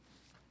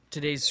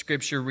Today's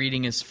scripture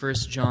reading is 1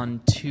 John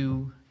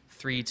 2,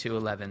 3 to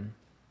 11.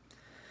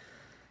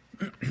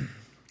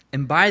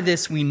 And by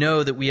this we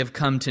know that we have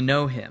come to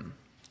know him,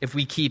 if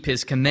we keep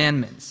his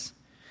commandments.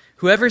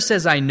 Whoever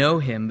says, I know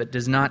him, but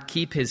does not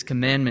keep his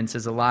commandments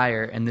is a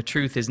liar, and the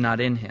truth is not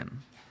in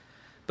him.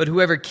 But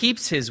whoever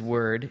keeps his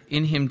word,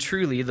 in him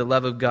truly the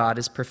love of God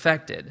is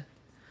perfected.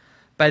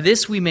 By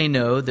this we may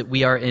know that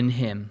we are in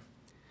him.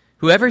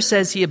 Whoever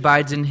says he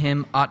abides in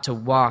him ought to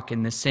walk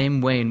in the same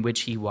way in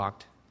which he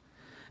walked.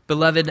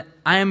 Beloved,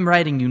 I am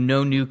writing you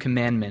no new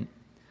commandment,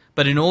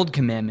 but an old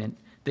commandment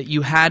that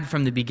you had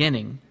from the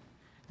beginning.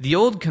 The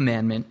old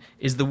commandment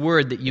is the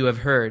word that you have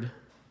heard.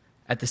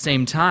 At the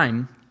same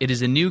time, it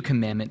is a new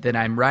commandment that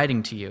I am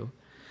writing to you,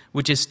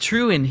 which is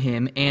true in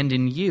him and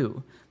in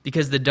you,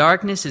 because the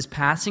darkness is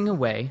passing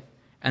away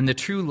and the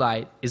true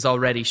light is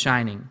already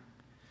shining.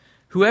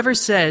 Whoever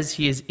says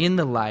he is in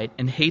the light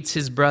and hates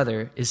his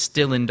brother is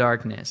still in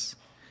darkness.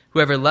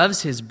 Whoever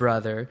loves his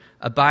brother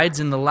abides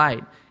in the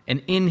light,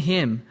 and in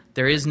him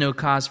there is no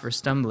cause for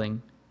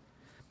stumbling.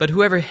 But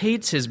whoever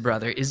hates his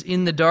brother is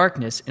in the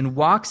darkness and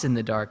walks in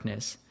the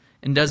darkness,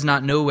 and does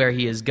not know where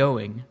he is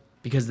going,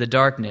 because the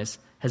darkness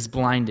has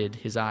blinded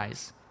his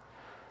eyes.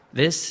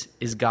 This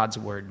is God's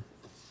word.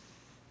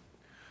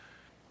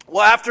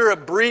 Well, after a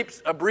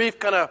brief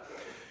kind of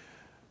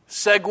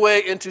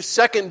segue into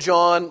 2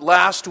 John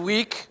last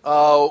week,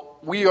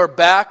 we are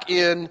back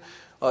in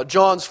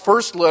John's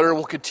first letter.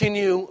 We'll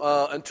continue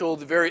until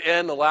the very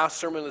end. The last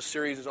sermon of the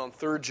series is on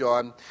 3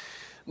 John.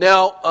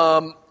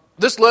 Now,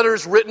 this letter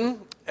is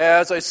written,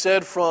 as I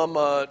said, from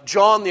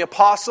John the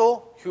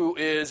Apostle, who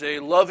is a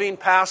loving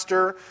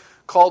pastor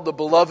called the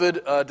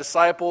beloved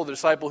disciple, the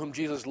disciple whom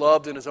Jesus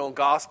loved in his own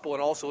gospel,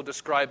 and also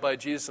described by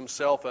Jesus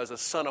himself as a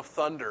son of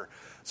thunder.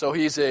 So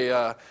he's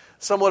a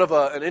somewhat of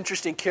an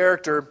interesting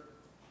character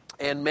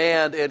and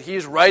man, and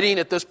he's writing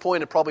at this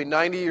point at probably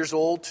 90 years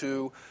old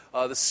to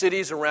the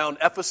cities around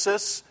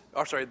Ephesus,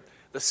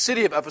 the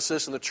city of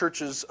Ephesus and the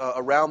churches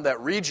around that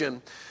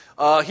region.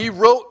 He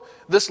wrote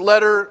this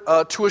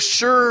letter to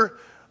assure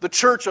the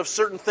church of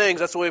certain things.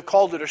 That's why we've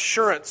called it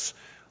assurance.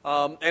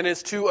 And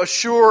it's to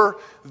assure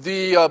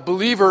the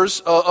believers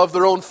of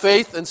their own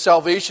faith and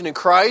salvation in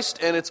Christ,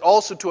 and it's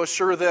also to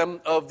assure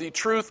them of the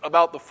truth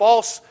about the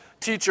false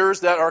teachers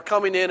that are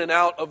coming in and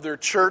out of their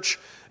church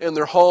and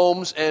their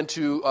homes, and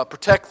to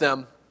protect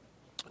them.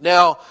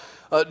 Now,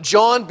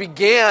 John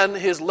began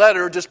his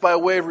letter, just by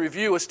way of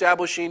review,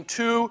 establishing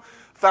two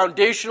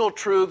foundational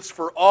truths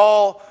for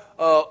all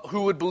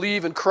who would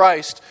believe in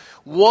Christ.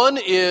 One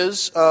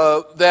is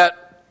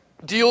that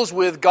deals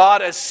with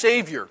God as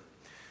Savior.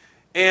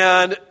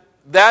 And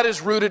that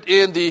is rooted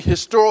in the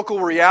historical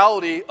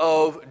reality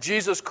of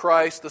Jesus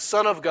Christ, the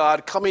Son of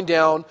God, coming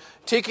down,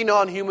 taking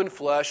on human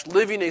flesh,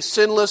 living a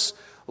sinless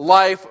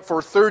life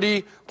for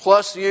 30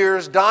 plus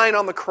years, dying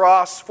on the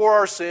cross for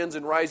our sins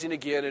and rising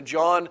again. And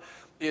John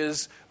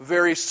is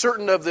very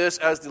certain of this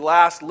as the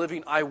last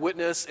living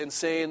eyewitness, and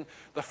saying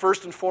the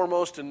first and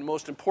foremost and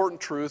most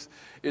important truth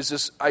is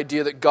this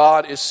idea that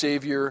God is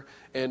Savior,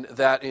 and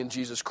that in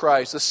Jesus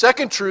Christ. The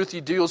second truth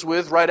he deals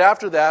with right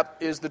after that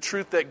is the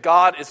truth that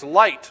God is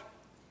light.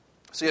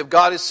 So you have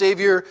God is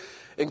Savior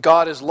and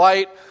God is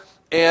light.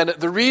 And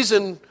the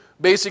reason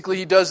basically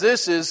he does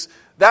this is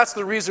that's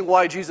the reason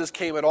why Jesus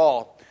came at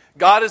all.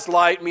 God is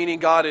light, meaning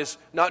God is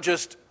not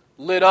just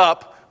lit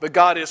up, but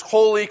God is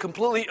holy,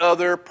 completely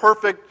other,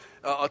 perfect,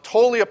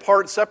 totally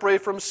apart,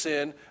 separated from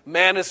sin.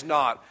 Man is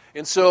not.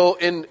 And so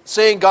in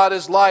saying God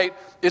is light,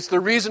 it's the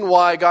reason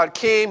why God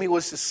came. He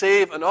was to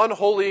save an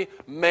unholy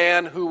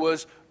man who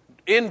was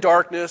in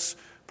darkness,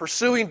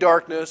 pursuing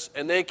darkness,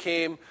 and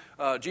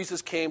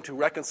Jesus came to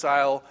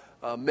reconcile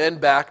men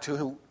back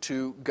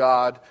to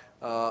God,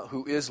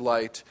 who is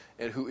light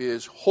and who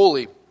is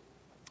holy.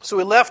 So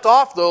we left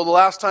off, though, the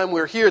last time we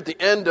were here at the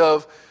end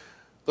of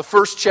the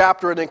first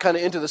chapter and then kind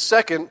of into the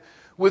second,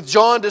 with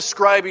John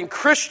describing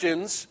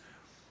Christians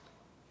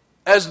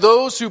as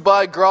those who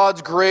by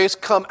God's grace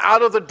come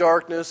out of the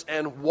darkness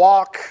and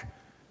walk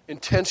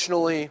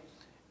intentionally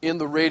in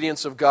the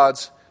radiance of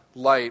God's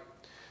light.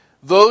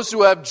 Those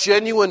who have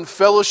genuine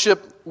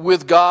fellowship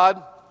with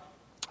God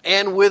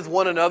and with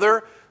one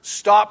another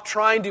stop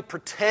trying to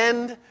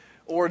pretend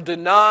or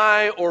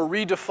deny or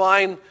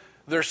redefine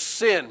their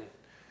sin.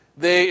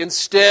 They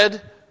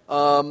instead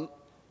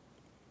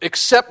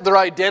accept their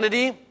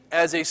identity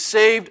as a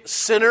saved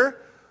sinner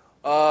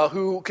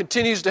who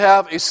continues to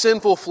have a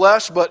sinful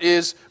flesh but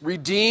is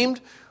redeemed,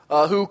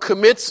 who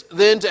commits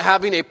then to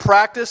having a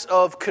practice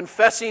of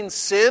confessing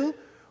sin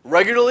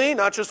regularly,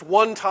 not just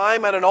one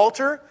time at an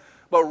altar,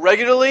 but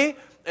regularly,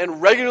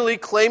 and regularly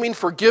claiming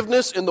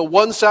forgiveness in the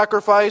one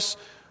sacrifice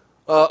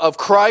of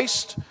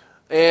Christ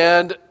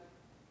and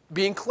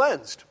being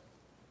cleansed.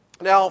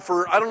 Now,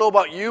 I don't know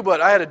about you,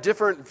 but I had a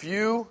different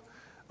view,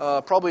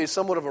 probably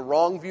somewhat of a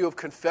wrong view of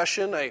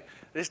confession. I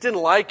just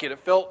didn't like it. It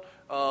felt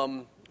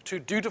too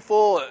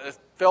dutiful, it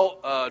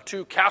felt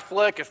too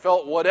Catholic, it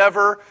felt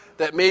whatever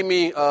that made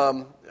me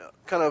kind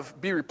of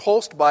be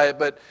repulsed by it.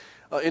 But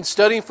in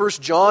studying 1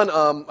 John,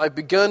 I've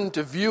begun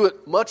to view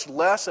it much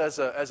less as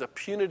a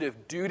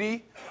punitive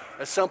duty,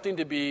 as something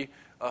to be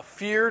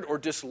feared or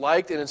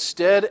disliked, and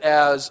instead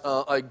as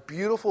a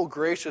beautiful,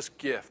 gracious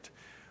gift,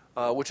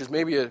 which is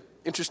maybe an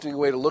interesting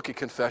way to look at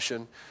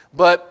confession.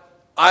 But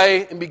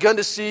I am begun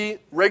to see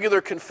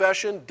regular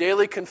confession,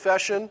 daily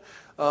confession,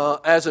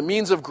 as a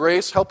means of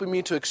grace, helping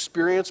me to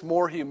experience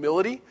more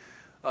humility,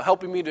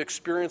 helping me to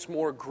experience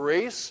more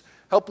grace,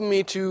 helping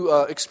me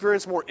to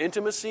experience more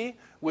intimacy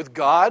with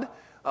God,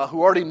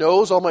 who already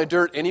knows all my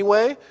dirt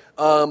anyway,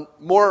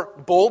 more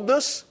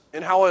boldness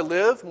in how I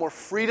live, more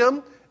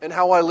freedom in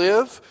how I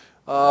live.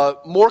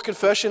 More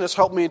confession has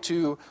helped me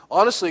to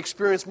honestly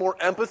experience more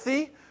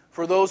empathy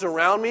for those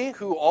around me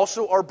who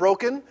also are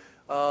broken,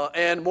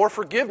 and more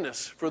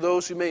forgiveness for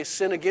those who may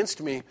sin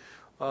against me.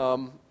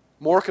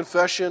 More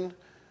confession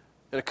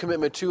and a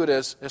commitment to it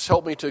has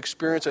helped me to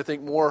experience, I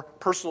think, more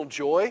personal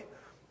joy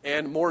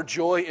and more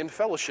joy in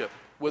fellowship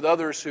with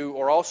others who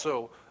are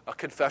also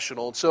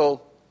confessional. And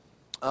so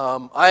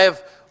I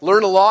have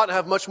learned a lot and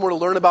have much more to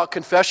learn about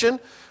confession.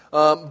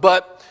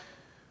 But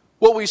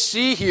what we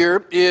see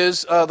here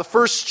is the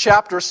first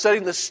chapter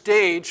setting the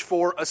stage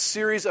for a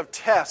series of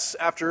tests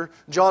after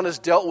John has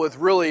dealt with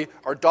really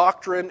our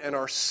doctrine and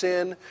our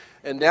sin.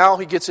 And now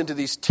he gets into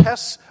these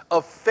tests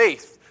of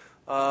faith.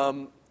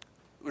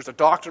 There's a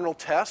doctrinal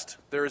test,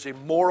 there is a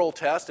moral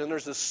test, and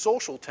there's this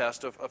social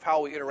test of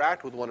how we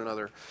interact with one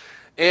another.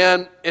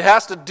 And it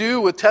has to do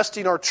with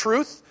testing our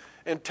truth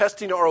and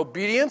testing our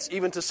obedience,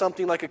 even to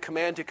something like a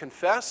command to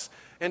confess,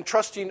 and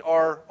testing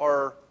our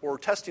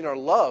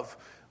love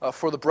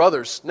for the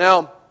brothers.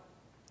 Now,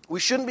 we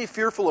shouldn't be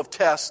fearful of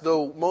tests,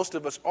 though most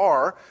of us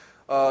are.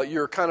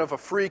 You're kind of a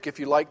freak if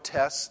you like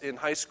tests in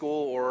high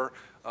school or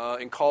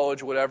in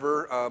college,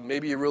 whatever.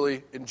 Maybe you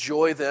really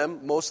enjoy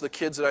them. Most of the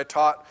kids that I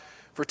taught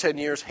for 10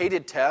 years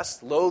hated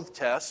tests, loathed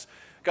tests.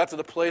 Got to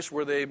the place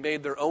where they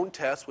made their own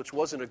tests, which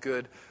wasn't a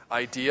good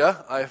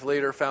idea, I've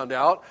later found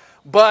out.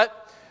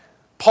 But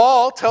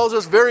Paul tells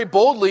us very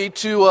boldly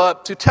to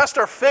test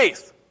our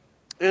faith.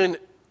 In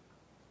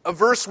a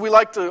verse we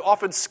like to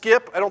often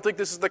skip, I don't think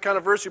this is the kind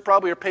of verse you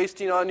probably are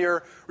pasting on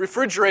your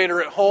refrigerator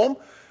at home.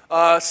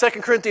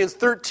 2 Corinthians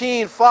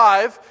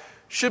 13:5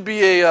 should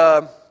be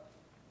a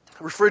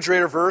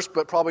refrigerator verse,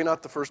 but probably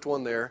not the first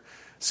one there.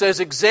 It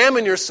says,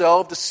 "Examine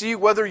yourself to see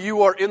whether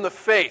you are in the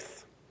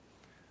faith.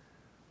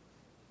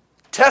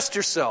 Test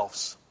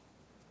yourselves.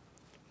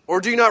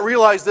 Or do you not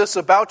realize this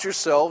about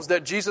yourselves,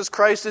 that Jesus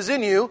Christ is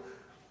in you,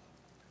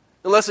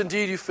 unless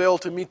indeed you fail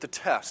to meet the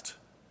test?"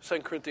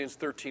 2 Corinthians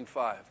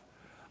 13:5.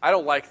 I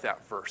don't like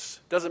that verse.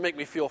 It doesn't make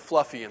me feel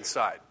fluffy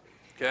inside.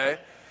 Okay?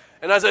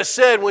 And as I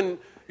said, when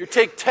you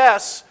take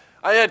tests,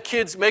 I had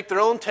kids make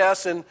their own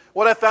tests, and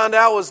what I found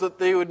out was that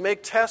they would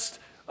make tests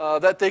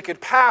that they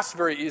could pass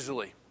very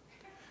easily.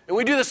 And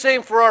we do the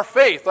same for our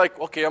faith. Like,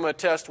 okay, I'm going to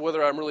test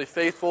whether I'm really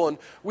faithful. And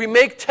we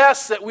make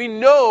tests that we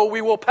know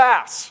we will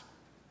pass.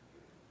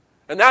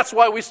 And that's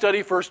why we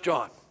study 1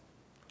 John.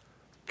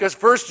 Because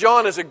 1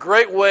 John is a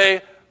great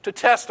way to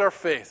test our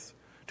faith,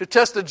 to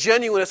test the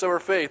genuineness of our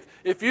faith.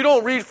 If you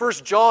don't read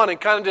 1 John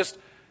and kind of just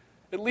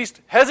at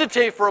least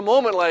hesitate for a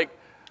moment like,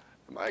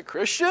 am I a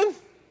Christian?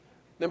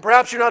 Then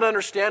perhaps you're not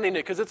understanding it,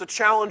 because it's a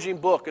challenging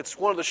book. It's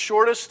one of the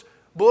shortest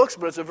books,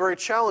 but it's a very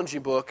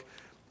challenging book.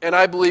 And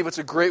I believe it's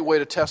a great way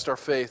to test our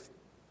faith.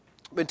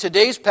 In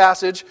today's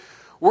passage,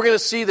 we're going to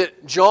see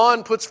that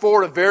John puts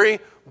forward a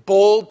very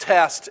bold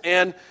test.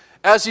 And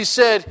as he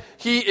said,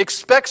 he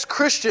expects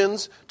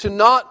Christians to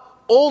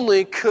not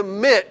only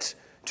commit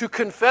to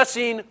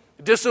confessing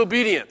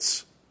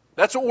disobedience.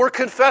 That's what we're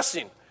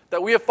confessing.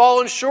 That we have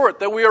fallen short,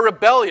 that we are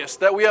rebellious,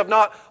 that we have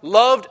not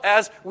loved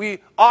as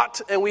we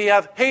ought, and we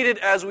have hated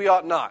as we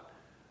ought not.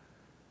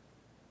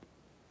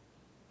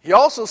 He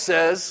also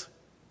says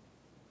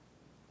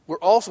we're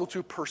also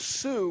to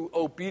pursue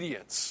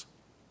obedience.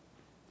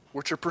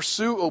 We're to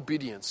pursue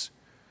obedience.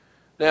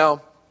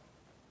 Now,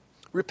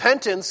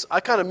 repentance, I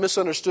kind of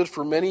misunderstood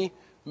for many,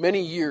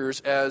 many years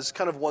as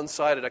kind of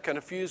one-sided. I kind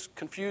of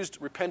confused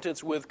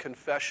repentance with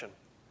confession.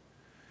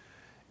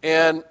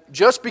 And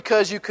just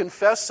because you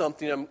confess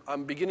something,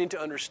 I'm beginning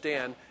to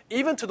understand,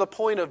 even to the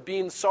point of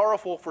being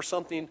sorrowful for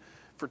something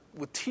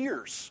with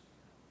tears,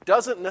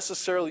 doesn't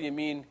necessarily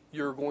mean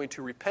you're going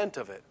to repent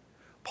of it.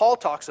 Paul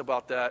talks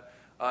about that,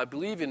 I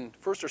believe in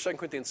 1 or 2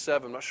 Corinthians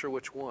 7, I'm not sure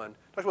which one.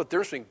 He talks about the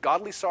difference between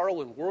godly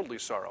sorrow and worldly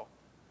sorrow.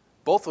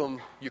 Both of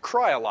them, you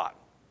cry a lot.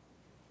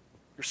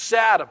 You're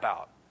sad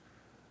about.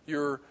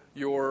 You're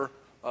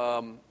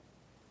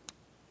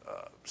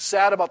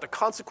sad about the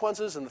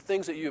consequences and the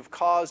things that you have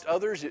caused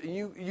others.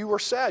 You are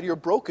sad. You're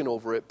broken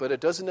over it. But it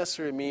doesn't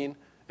necessarily mean,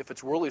 if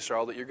it's worldly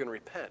sorrow, that you're going to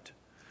repent.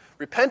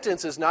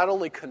 Repentance is not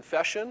only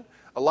confession.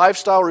 A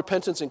lifestyle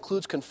repentance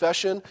includes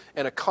confession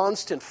and a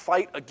constant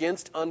fight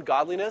against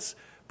ungodliness,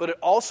 but it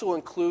also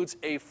includes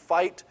a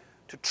fight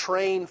to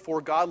train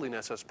for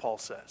godliness, as Paul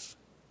says.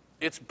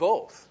 It's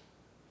both.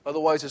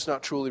 Otherwise, it's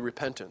not truly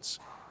repentance.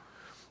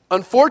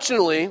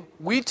 Unfortunately,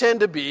 we tend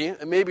to be,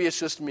 and maybe it's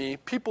just me,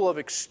 people of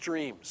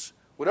extremes.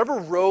 Whatever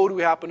road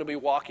we happen to be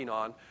walking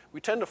on,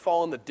 we tend to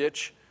fall in the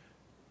ditch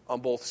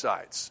on both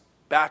sides,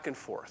 back and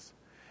forth.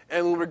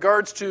 And in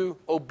regards to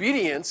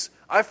obedience,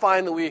 I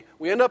find that we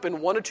end up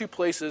in one or two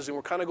places and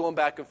we're kind of going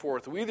back and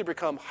forth. We either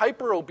become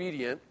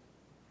hyper-obedient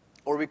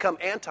or we become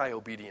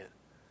anti-obedient.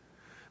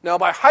 Now,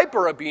 by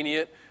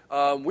hyper-obedient,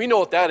 we know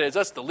what that is.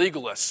 That's the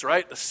legalists,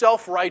 right? The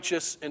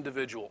self-righteous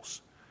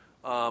individuals.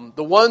 The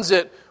ones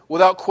that,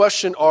 without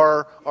question,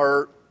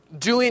 are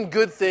doing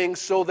good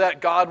things so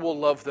that God will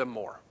love them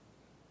more.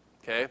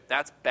 Okay?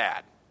 That's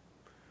bad.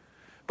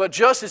 But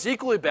just as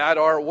equally bad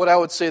are what I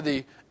would say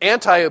the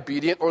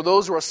anti-obedient, or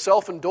those who are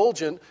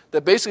self-indulgent,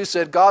 that basically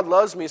said, God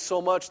loves me so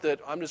much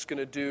that I'm just going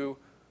to do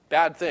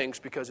bad things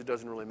because it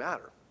doesn't really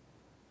matter.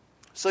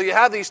 So you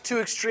have these two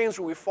extremes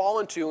where we fall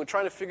into and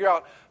trying to figure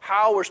out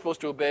how we're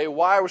supposed to obey,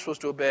 why we're supposed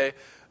to obey,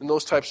 and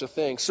those types of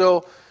things.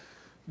 So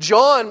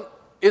John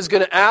is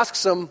going to ask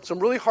some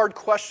really hard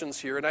questions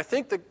here, and I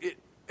think that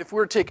if we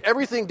were to take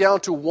everything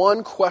down to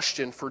one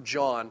question for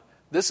John,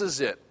 this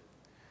is it.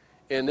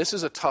 And this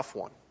is a tough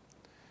one.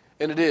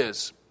 And it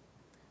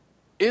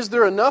is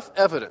there enough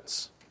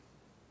evidence?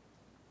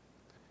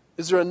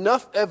 Is there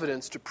enough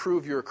evidence to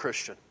prove you're a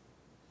Christian?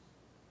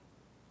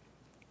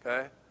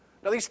 Okay?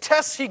 Now these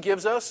tests he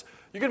gives us,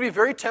 you're going to be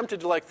very tempted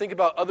to think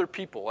about other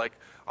people. Like,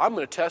 I'm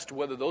going to test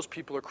whether those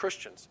people are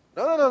Christians.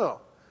 No.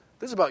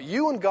 This is about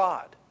you and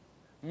God.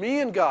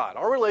 Me and God,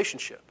 our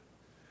relationship.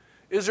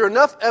 Is there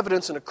enough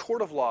evidence in a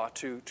court of law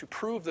to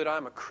prove that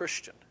I'm a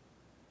Christian?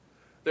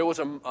 There was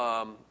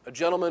a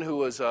gentleman who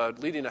was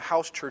leading a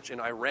house church in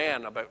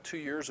Iran about 2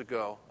 years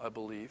ago, I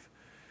believe.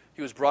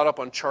 He was brought up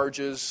on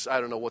charges. I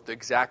don't know what the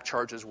exact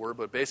charges were,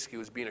 but basically he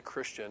was being a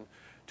Christian,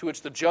 to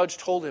which the judge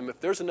told him,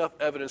 if there's enough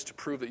evidence to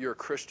prove that you're a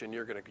Christian,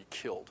 you're going to be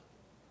killed.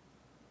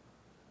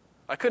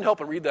 I couldn't help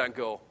but read that and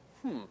go,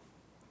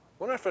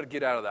 wonder if I'd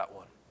get out of that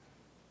one.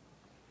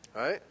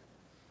 All right?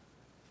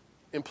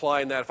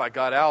 Implying that if I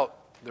got out,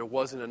 there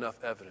wasn't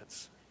enough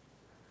evidence.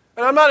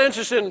 And I'm not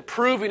interested in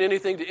proving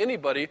anything to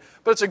anybody,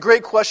 but it's a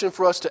great question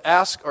for us to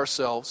ask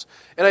ourselves.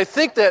 And I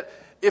think that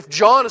if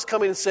John is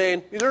coming and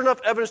saying, is there enough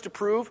evidence to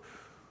prove?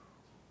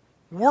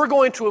 We're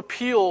going to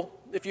appeal,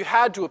 if you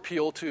had to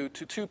appeal to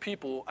two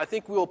people, I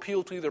think we'll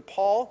appeal to either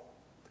Paul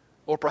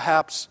or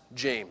perhaps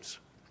James.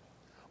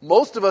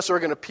 Most of us are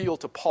going to appeal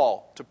to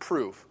Paul to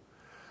prove.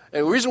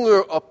 And the reason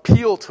we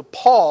appeal to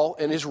Paul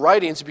and his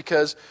writings is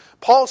because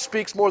Paul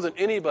speaks more than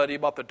anybody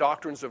about the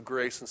doctrines of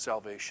grace and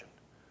salvation.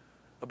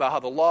 About how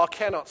the law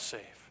cannot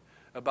save,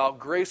 about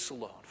grace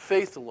alone,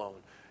 faith alone,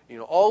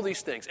 all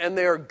these things. And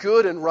they are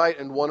good and right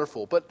and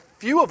wonderful. But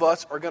few of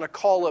us are going to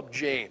call up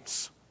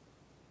James.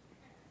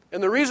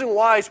 And the reason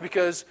why is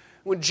because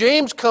when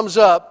James comes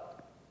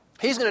up,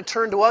 he's going to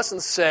turn to us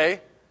and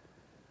say,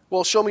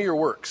 well, show me your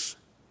works.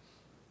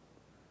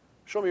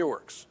 Show me your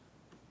works.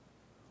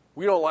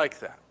 We don't like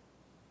that.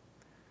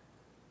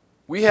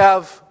 We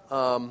have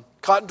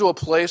gotten to a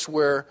place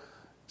where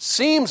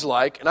seems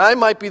like, and I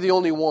might be the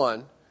only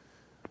one,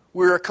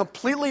 we're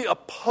completely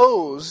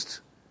opposed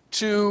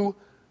to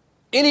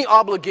any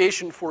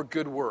obligation for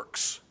good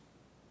works.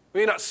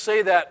 We may not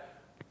say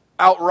that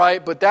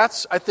outright, but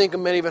that's, I think,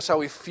 in many of us how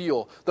we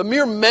feel. The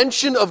mere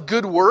mention of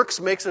good works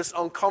makes us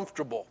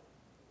uncomfortable.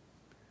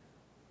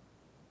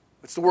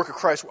 It's the work of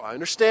Christ. Well, I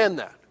understand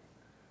that.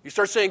 You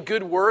start saying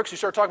good works, you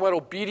start talking about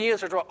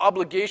obedience, you start talking about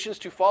obligations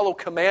to follow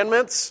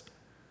commandments.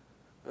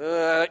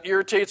 It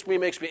irritates me,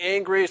 makes me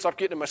angry, stop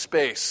getting in my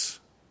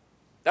space.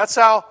 That's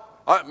how...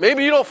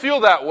 maybe you don't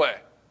feel that way.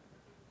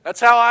 That's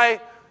how I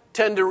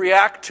tend to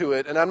react to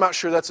it, and I'm not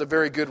sure that's a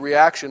very good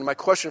reaction. My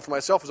question for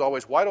myself is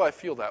always, why do I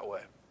feel that way?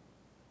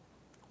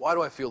 Why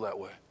do I feel that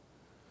way?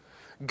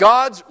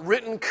 God's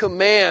written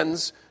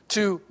commands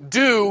to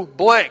do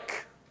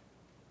blank,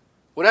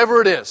 whatever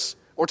it is,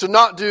 or to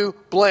not do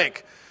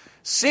blank.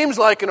 Seems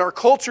like in our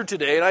culture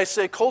today, and I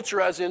say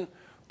culture as in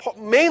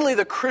mainly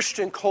the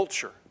Christian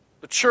culture,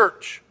 the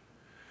church,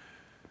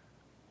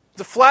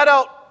 the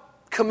flat-out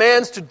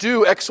commands to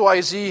do X,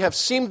 Y, Z have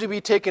seemed to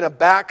be taking a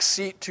back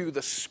seat to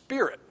the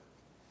Spirit,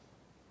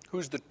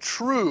 who's the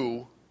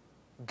true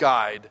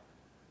guide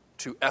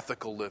to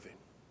ethical living.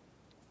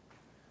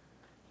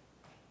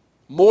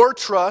 More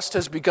trust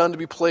has begun to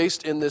be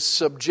placed in this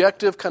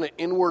subjective kind of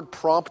inward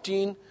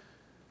prompting,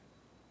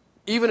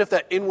 even if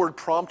that inward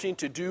prompting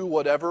to do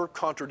whatever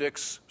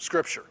contradicts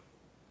Scripture.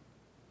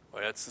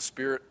 Well, that's the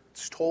Spirit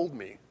that's told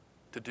me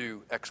to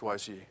do X, Y,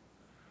 Z.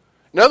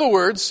 In other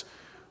words,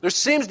 there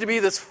seems to be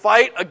this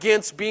fight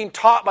against being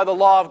taught by the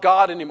law of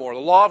God anymore. The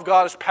law of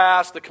God is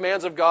passed. The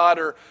commands of God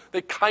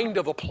they kind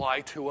of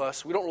apply to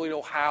us. We don't really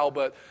know how,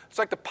 but it's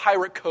like the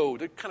pirate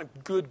code. They're kind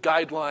of good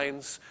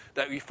guidelines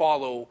that we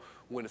follow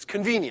when it's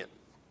convenient.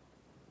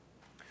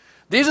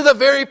 These are the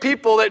very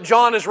people that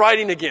John is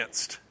writing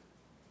against.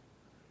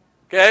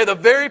 Okay, the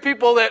very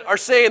people that are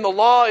saying the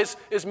law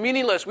is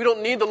meaningless. We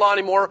don't need the law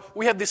anymore.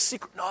 We have this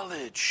secret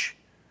knowledge,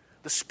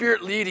 the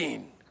Spirit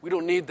leading. We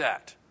don't need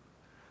that.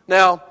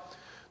 Now,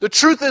 the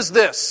truth is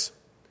this.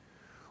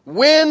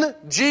 When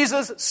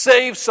Jesus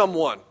saves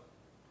someone,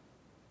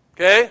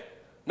 okay,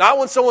 not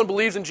when someone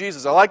believes in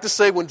Jesus. I like to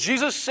say when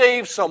Jesus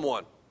saves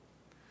someone,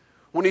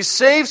 When he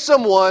saves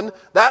someone,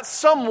 that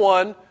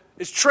someone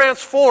is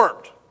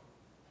transformed.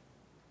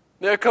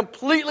 They're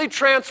completely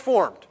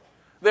transformed.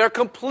 They're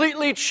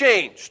completely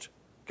changed.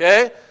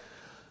 Okay?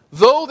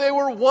 Though they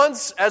were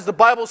once, as the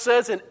Bible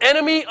says, an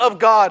enemy of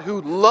God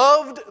who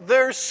loved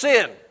their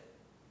sin,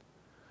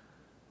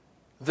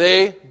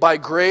 they, by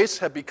grace,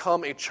 have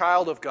become a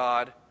child of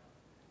God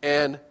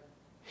and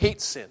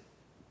hate sin.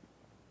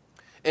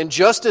 And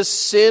just as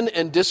sin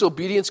and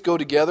disobedience go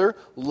together,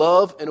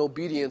 love and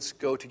obedience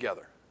go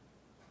together.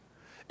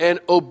 And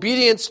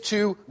obedience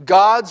to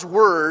God's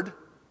word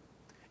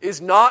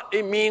is not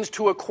a means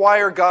to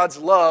acquire God's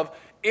love.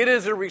 It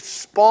is a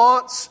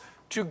response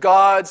to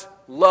God's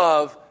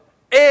love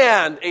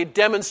and a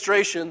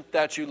demonstration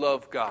that you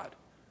love God.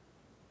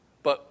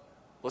 But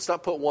let's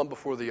not put one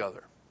before the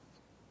other.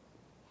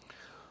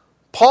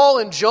 Paul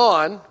and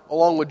John,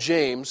 along with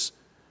James,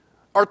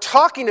 are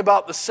talking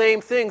about the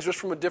same things just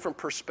from a different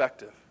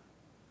perspective,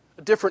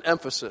 a different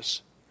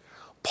emphasis.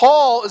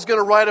 Paul is going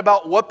to write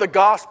about what the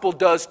gospel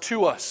does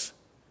to us.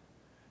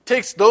 It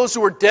takes those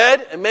who are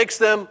dead and makes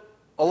them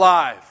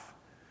alive.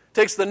 It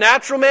takes the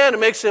natural man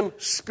and makes him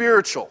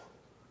spiritual.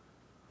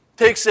 It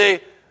takes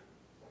a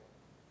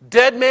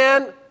dead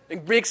man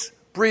and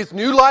breathes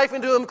new life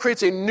into him,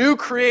 creates a new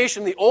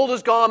creation. The old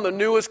is gone, the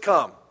new has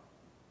come.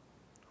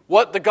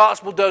 What the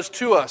gospel does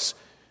to us.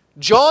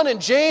 John and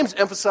James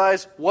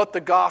emphasize what the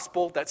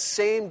gospel, that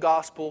same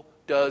gospel,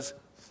 does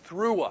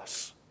through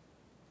us.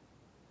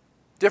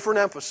 Different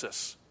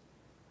emphasis.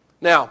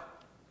 Now,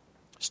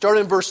 start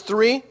in verse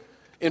 3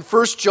 in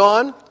 1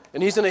 John,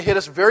 and he's going to hit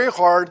us very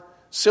hard,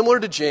 similar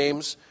to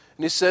James,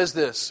 and he says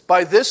this,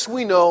 "By this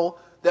we know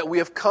that we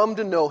have come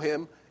to know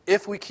him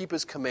if we keep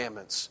his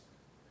commandments.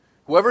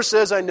 Whoever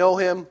says, 'I know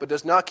him,' but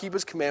does not keep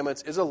his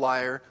commandments is a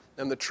liar,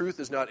 and the truth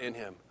is not in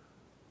him."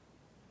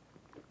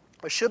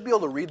 I should be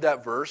able to read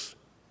that verse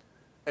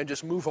and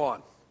just move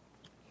on.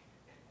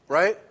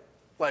 Right?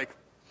 Like,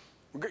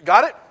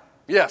 got it?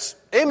 Yes.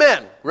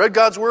 Amen. Read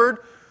God's word.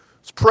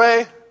 Let's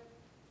pray.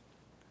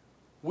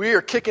 We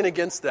are kicking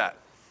against that.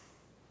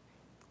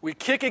 We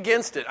kick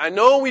against it. I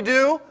know we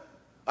do.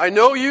 I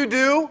know you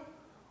do.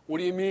 What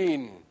do you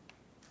mean?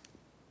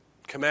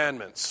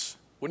 Commandments.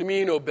 What do you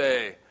mean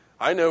obey?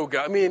 I know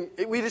God. I mean,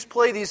 we just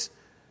play these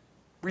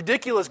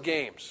ridiculous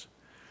games.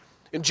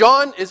 And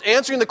John is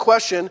answering the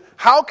question,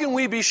 how can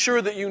we be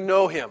sure that you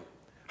know him?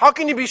 How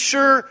can you be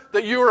sure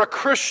that you are a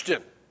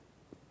Christian?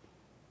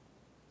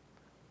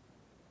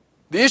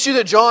 The issue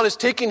that John is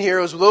taking here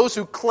is those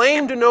who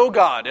claim to know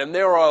God, and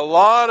there are a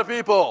lot of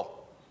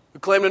people who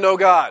claim to know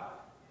God.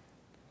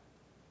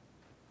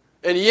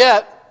 And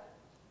yet,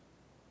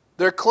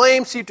 their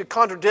claims seem to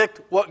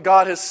contradict what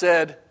God has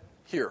said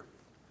here.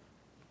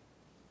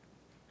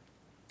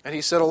 And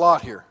he said a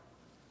lot here.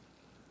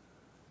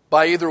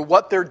 By either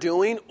what they're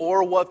doing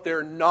or what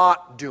they're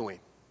not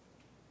doing.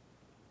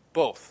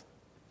 Both.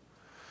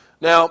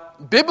 Now,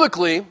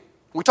 biblically,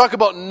 we talk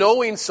about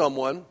knowing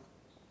someone.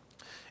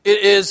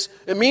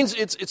 It means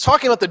it's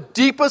talking about the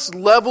deepest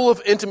level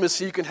of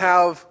intimacy you can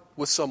have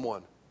with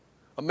someone.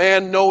 A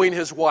man knowing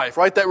his wife,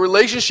 right? That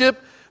relationship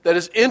that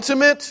is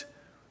intimate,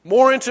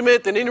 more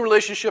intimate than any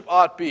relationship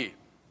ought be.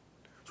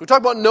 So we talk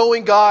about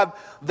knowing God.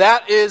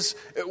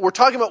 We're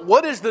talking about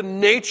what is the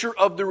nature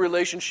of the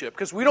relationship.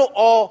 Because we don't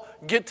all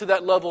get to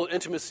that level of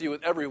intimacy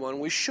with everyone.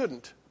 We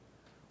shouldn't.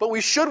 But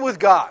we should with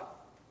God.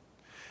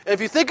 And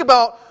if you think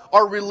about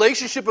our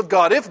relationship with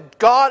God, if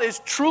God is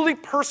truly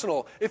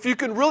personal, if you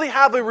can really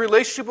have a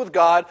relationship with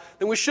God,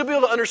 then we should be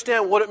able to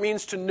understand what it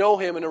means to know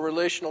him in a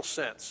relational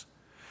sense.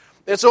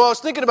 And so I was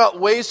thinking about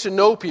ways to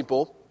know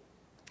people.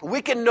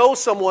 We can know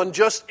someone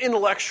just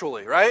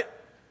intellectually, right?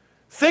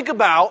 Think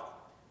about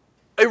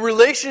a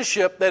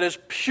relationship that is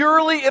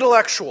purely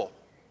intellectual.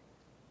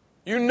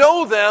 You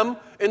know them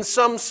in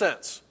some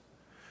sense.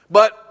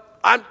 But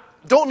I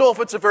don't know if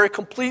it's a very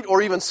complete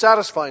or even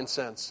satisfying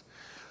sense.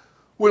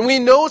 When we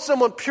know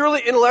someone purely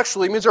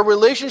intellectually, it means our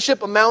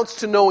relationship amounts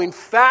to knowing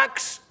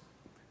facts,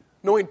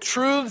 knowing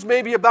truths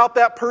maybe about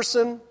that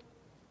person,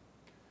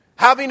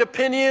 having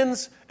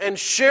opinions and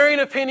sharing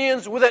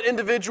opinions with that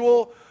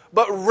individual,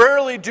 but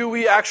rarely do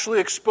we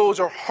actually expose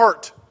our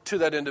heart to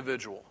that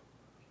individual.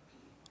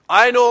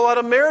 I know a lot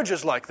of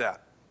marriages like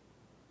that.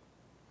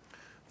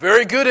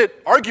 Very good at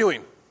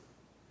arguing,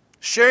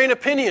 sharing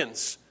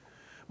opinions,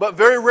 but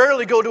very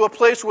rarely go to a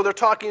place where they're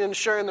talking and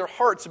sharing their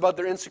hearts about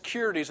their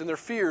insecurities and their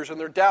fears and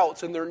their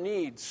doubts and their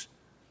needs.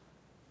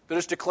 They're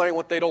just declaring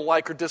what they don't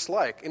like or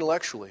dislike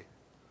intellectually.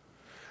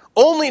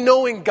 Only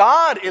knowing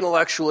God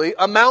intellectually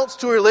amounts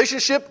to a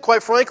relationship,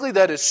 quite frankly,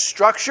 that is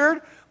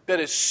structured, that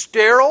is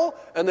sterile,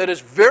 and that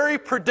is very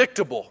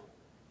predictable.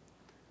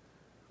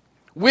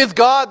 With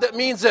God, that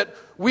means that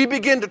we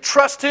begin to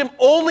trust him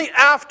only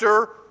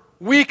after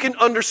we can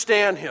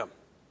understand him.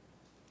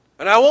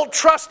 And I won't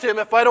trust him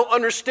if I don't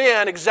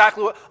understand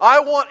exactly what...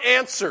 I want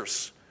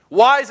answers.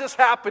 Why is this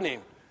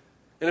happening?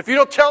 And if you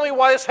don't tell me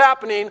why it's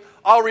happening,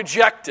 I'll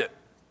reject it.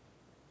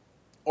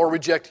 Or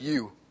reject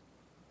you.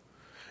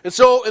 And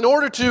so, in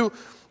order to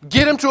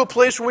get him to a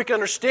place where we can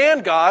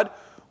understand God,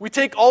 we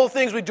take all the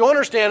things we don't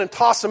understand and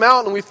toss them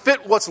out, and we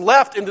fit what's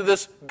left into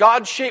this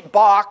God-shaped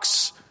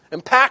box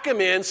and pack them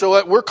in so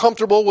that we're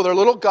comfortable with our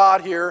little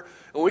God here,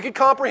 and we can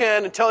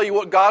comprehend and tell you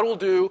what God will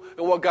do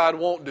and what God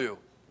won't do.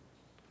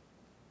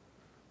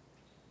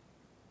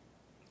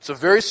 It's a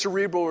very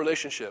cerebral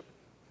relationship.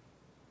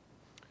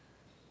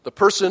 The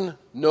person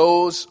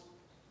knows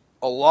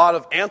a lot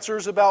of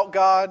answers about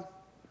God,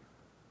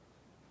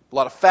 a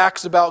lot of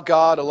facts about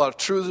God, a lot of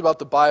truths about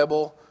the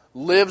Bible,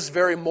 lives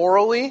very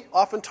morally,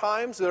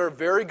 oftentimes. They're a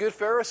very good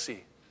Pharisee.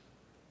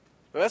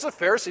 That's what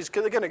Pharisees,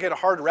 they're going to get a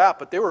hard rap,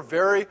 but they were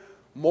very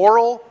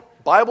moral,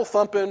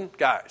 Bible-thumping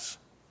guys.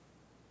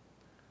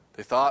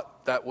 They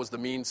thought that was the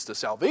means to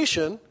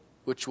salvation,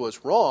 which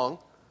was wrong,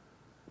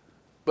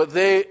 but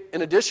they,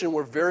 in addition,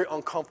 were very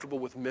uncomfortable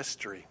with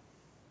mystery,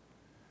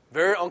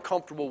 very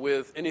uncomfortable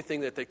with anything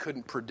that they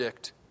couldn't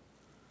predict.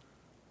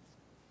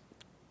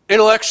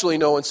 Intellectually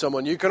knowing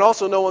someone. You can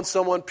also know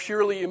someone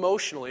purely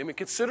emotionally. I mean,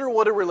 consider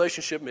what a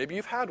relationship, maybe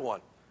you've had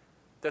one,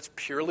 that's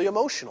purely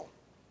emotional.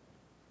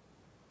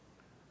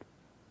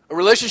 A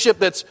relationship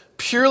that's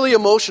purely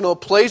emotional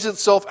plays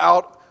itself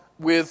out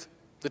with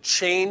the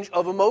change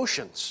of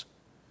emotions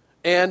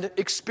and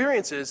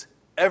experiences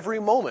every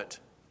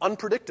moment,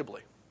 unpredictably.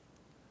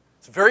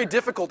 It's very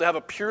difficult to have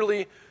a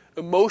purely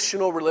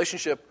emotional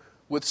relationship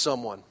with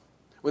someone.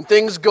 When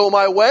things go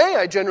my way,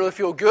 I generally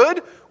feel good.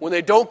 When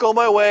they don't go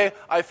my way,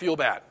 I feel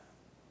bad.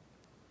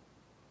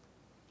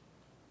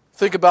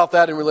 Think about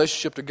that in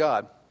relationship to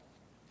God.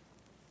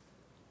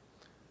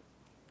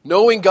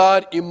 Knowing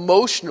God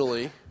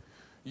emotionally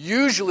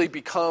usually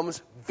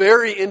becomes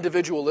very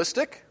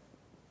individualistic.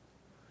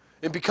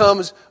 It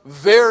becomes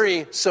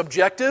very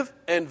subjective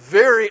and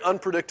very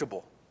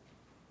unpredictable.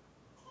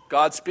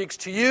 God speaks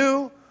to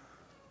you.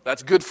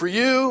 That's good for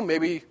you,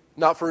 maybe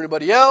not for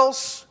anybody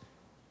else.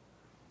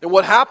 And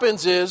what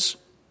happens is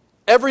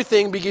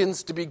everything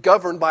begins to be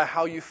governed by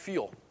how you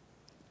feel.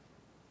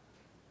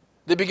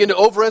 They begin to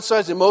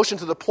overemphasize emotion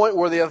to the point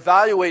where they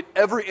evaluate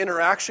every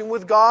interaction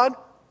with God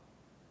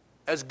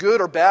as good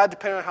or bad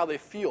depending on how they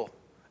feel.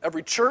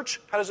 Every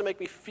church, how does it make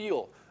me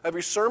feel?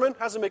 Every sermon,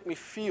 how does it make me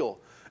feel?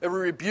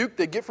 Every rebuke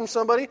they get from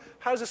somebody,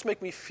 how does this make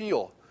me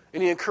feel?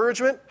 Any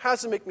encouragement, how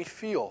does it make me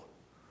feel?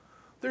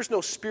 There's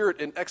no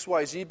spirit in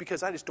XYZ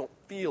because I just don't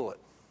feel it.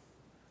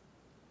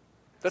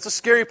 That's a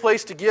scary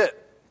place to get.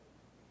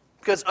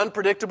 Because it's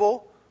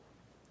unpredictable,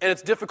 and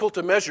it's difficult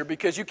to measure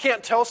because you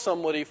can't tell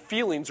somebody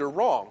feelings are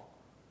wrong.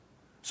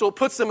 So it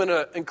puts them in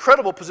an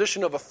incredible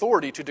position of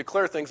authority to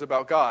declare things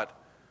about God.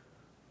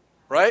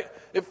 Right?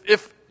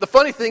 If the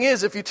funny thing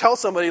is, if you tell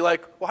somebody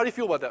like, well, how do you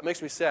feel about that? It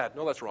makes me sad.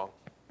 No, that's wrong.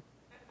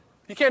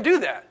 You can't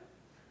do that.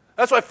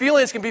 That's why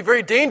feelings can be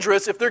very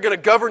dangerous if they're going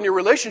to govern your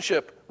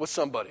relationship with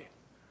somebody.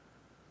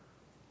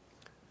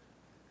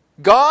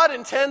 God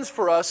intends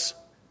for us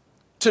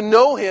to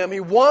know Him. He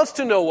wants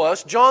to know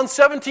us. John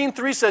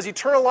 17:3 says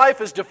eternal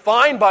life is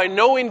defined by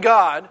knowing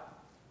God.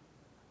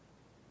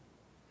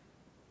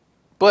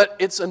 But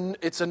it's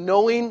a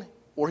knowing,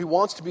 or He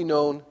wants to be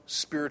known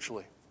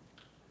spiritually.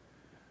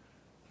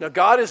 Now,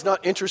 God is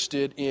not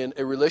interested in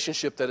a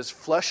relationship that is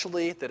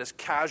fleshly, that is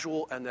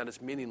casual, and that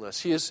is meaningless.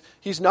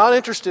 He's not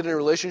interested in a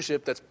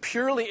relationship that's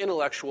purely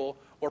intellectual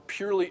or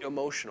purely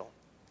emotional.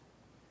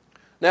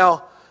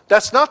 Now,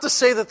 that's not to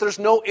say that there's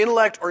no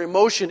intellect or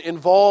emotion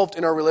involved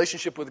in our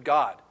relationship with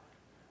God.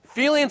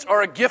 Feelings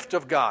are a gift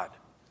of God.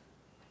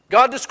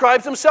 God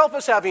describes Himself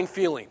as having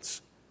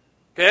feelings.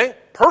 Okay?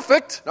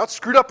 Perfect, not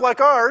screwed up like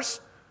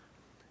ours.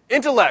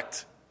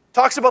 Intellect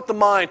talks about the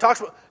mind, talks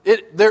about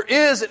it. There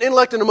is an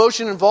intellect and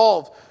emotion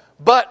involved,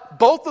 but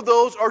both of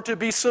those are to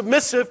be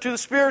submissive to the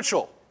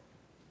spiritual.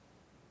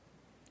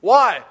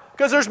 Why?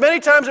 Because there's many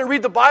times I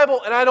read the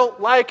Bible and I don't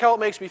like how it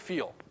makes me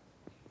feel.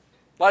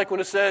 Like when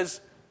it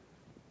says,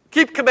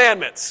 keep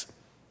commandments.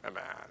 Come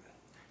on.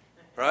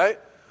 Right?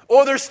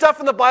 Or there's stuff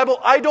in the Bible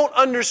I don't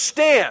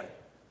understand.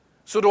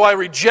 So do I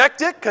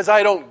reject it because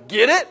I don't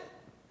get it?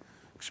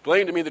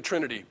 Explain to me the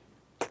Trinity.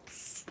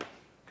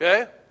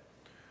 Okay?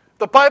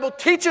 The Bible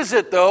teaches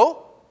it,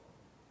 though.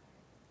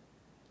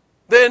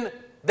 Then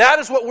that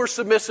is what we're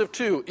submissive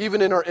to,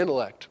 even in our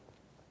intellect.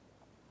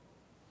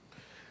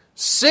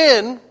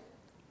 Sin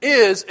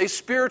is a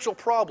spiritual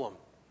problem.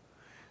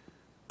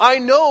 I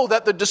know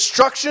that the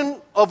destruction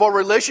of our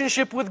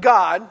relationship with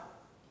God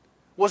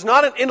was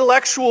not an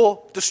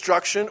intellectual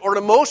destruction or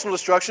an emotional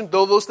destruction,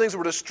 though those things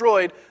were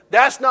destroyed.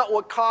 That's not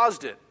what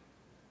caused it.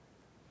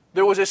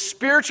 There was a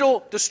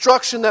spiritual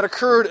destruction that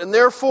occurred, and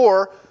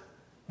therefore,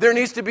 there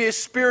needs to be a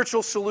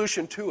spiritual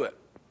solution to it.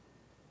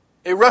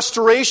 A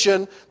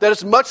restoration that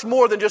is much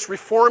more than just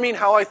reforming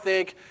how I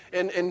think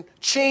and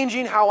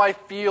changing how I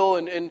feel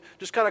and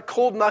just kind of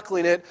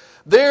cold-knuckling it.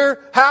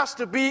 There has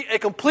to be a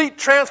complete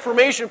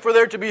transformation for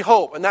there to be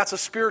hope, and that's a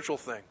spiritual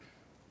thing.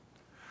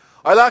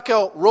 I like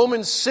how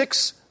Romans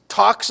 6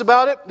 talks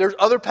about it. There's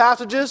other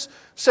passages,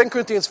 2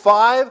 Corinthians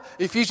 5,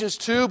 Ephesians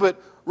 2,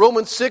 but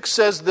Romans 6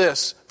 says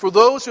this, for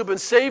those who have been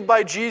saved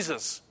by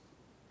Jesus,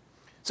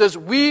 it says,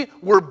 we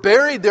were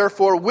buried,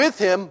 therefore, with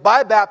Him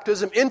by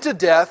baptism into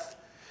death,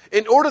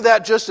 in order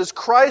that just as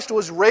Christ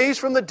was raised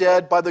from the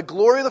dead by the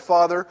glory of the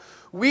Father,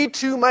 we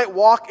too might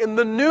walk in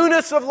the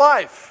newness of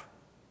life.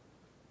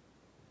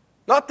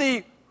 Not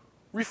the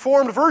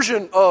reformed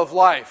version of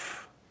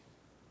life.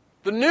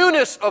 The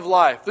newness of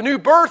life, the new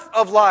birth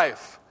of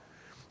life.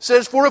 It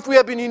says, for if we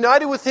have been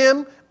united with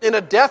him in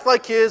a death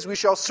like his, we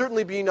shall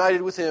certainly be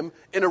united with him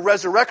in a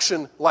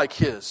resurrection like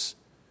his.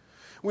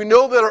 We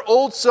know that our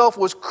old self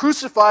was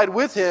crucified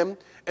with him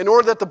in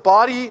order that the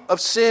body of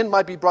sin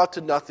might be brought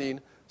to nothing,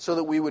 so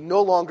that we would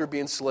no longer be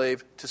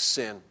enslaved to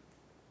sin.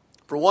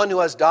 For one who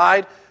has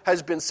died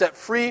has been set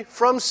free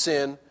from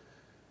sin.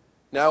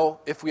 Now,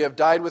 if we have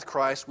died with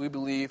Christ, we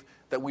believe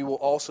that we will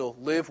also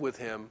live with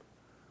him,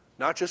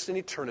 not just in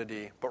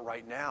eternity, but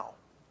right now.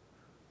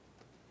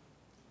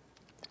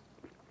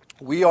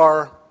 We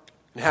are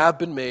and have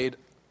been made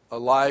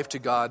alive to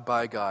God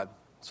by God.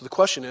 So the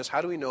question is,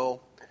 how do we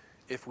know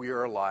if we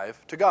are alive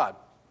to God?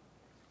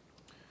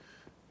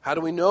 How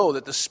do we know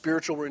that the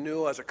spiritual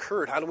renewal has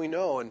occurred? How do we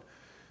know? And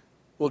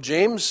well,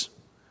 James,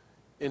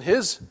 in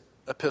his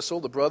epistle,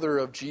 the brother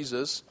of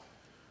Jesus,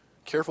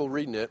 careful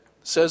reading it,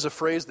 says a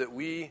phrase that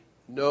we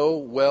know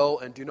well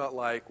and do not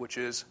like, which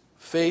is,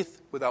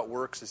 faith without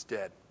works is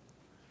dead.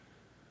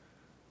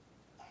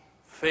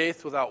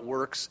 Faith without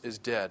works is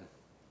dead.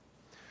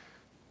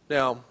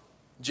 Now,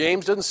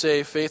 James doesn't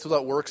say faith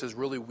without works is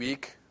really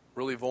weak,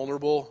 really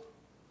vulnerable.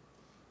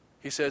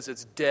 He says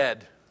it's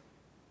dead.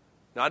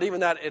 Not even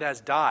that it has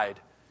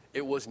died.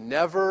 It was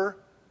never,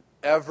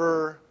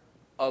 ever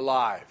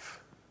alive.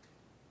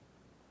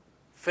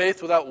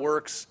 Faith without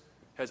works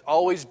has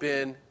always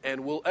been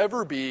and will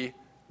ever be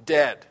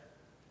dead.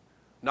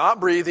 Not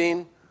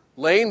breathing,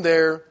 laying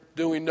there,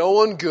 doing no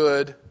one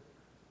good,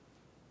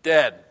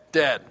 dead.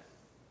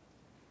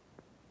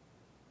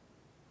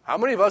 How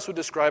many of us would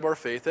describe our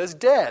faith as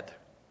dead?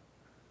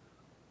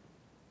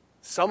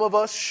 Some of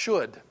us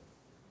should.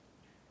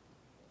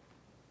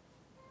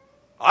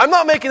 I'm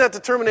not making that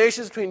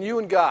determination between you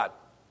and God.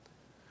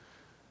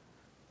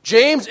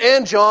 James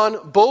and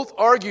John both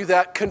argue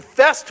that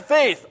confessed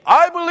faith,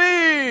 I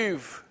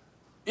believe.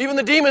 Even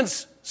the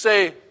demons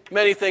say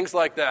many things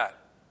like that.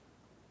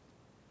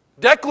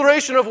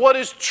 Declaration of what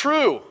is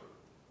true.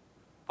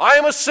 I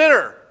am a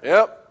sinner.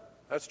 Yep,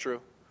 that's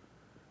true.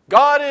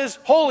 God is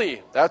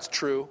holy. That's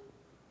true.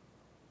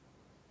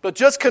 But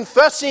just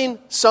confessing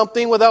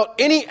something without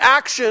any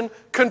action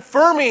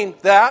confirming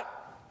that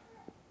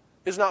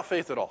is not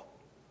faith at all.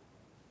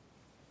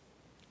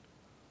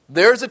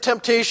 There's a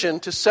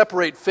temptation to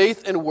separate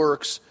faith and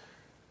works,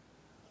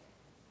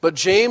 but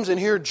James and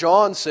here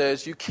John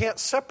says you can't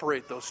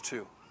separate those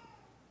two.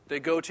 They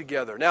go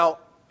together. Now,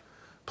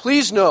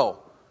 please know,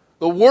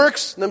 the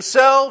works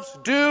themselves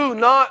do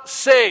not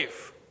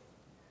save.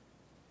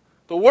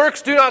 The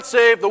works do not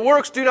save. The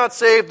works do not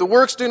save. The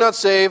works do not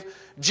save.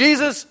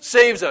 Jesus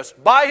saves us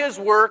by his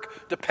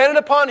work, dependent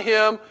upon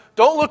him.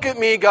 Don't look at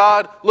me,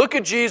 God. Look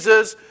at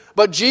Jesus.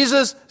 But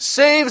Jesus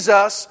saves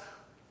us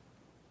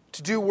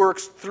to do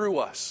works through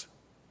us.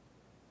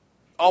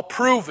 I'll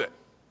prove it.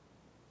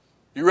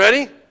 You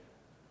ready?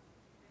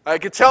 I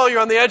can tell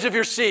you're on the edge of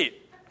your seat.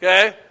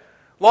 Okay?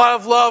 A lot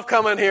of love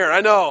coming here.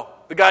 I know.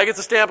 The guy gets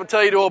a stamp and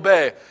tell you to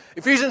obey.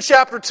 Ephesians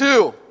chapter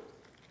 2.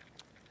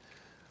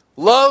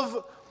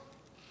 Love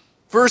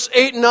verse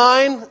 8 and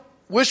 9.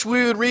 Wish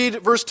we would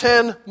read verse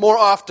 10 more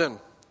often.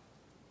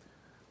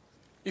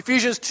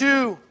 Ephesians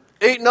 2,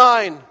 8,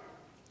 9.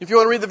 If you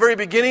want to read the very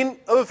beginning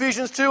of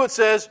Ephesians 2, it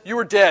says, you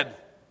were dead.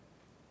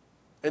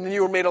 And then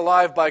you were made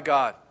alive by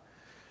God.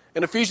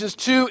 And Ephesians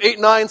 2, 8,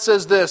 9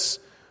 says this,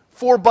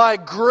 for by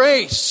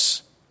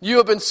grace you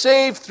have been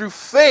saved through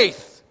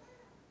faith.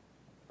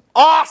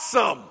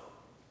 Awesome!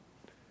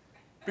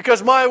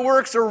 Because my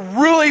works are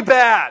really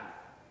bad.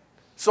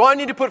 So I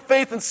need to put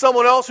faith in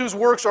someone else whose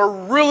works are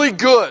really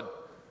good.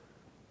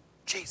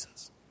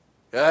 Jesus.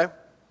 Okay?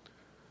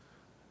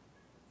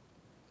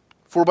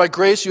 For by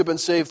grace you have been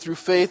saved through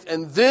faith,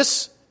 and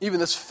this, even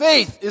this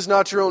faith, is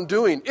not your own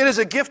doing. It is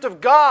a gift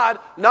of God,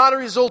 not a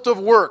result of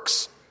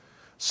works,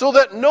 so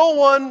that no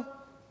one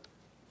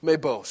may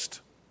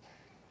boast.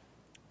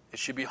 It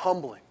should be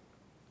humbling.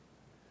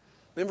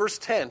 Then verse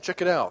 10,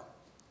 check it out.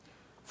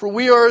 For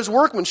we are his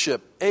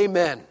workmanship,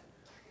 amen,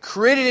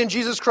 created in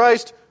Jesus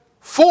Christ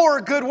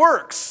for good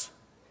works.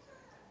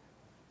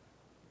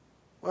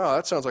 Wow,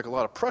 that sounds like a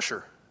lot of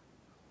pressure.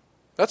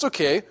 That's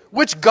okay.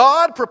 Which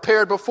God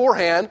prepared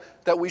beforehand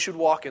that we should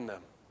walk in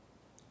them.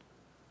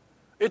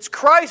 It's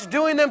Christ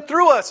doing them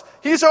through us.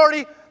 He's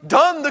already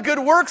done the good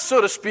works, so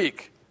to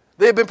speak.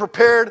 They've been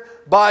prepared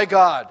by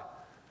God.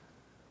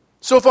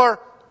 So if our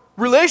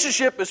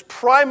relationship is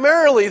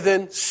primarily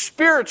then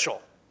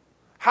spiritual,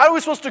 how are we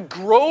supposed to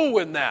grow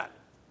in that?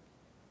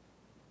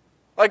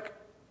 Like,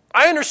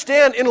 I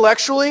understand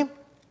intellectually.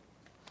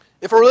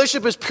 If a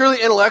relationship is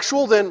purely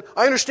intellectual, then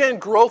I understand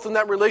growth in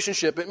that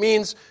relationship. It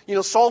means,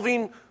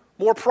 solving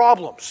more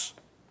problems.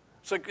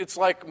 It's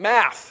like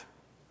math.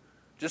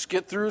 Just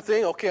get through a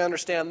thing. Okay, I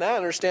understand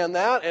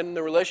that, and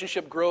the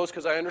relationship grows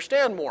because I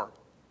understand more.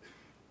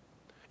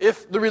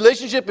 If the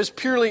relationship is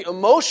purely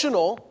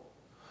emotional,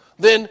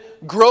 then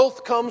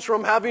growth comes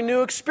from having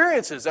new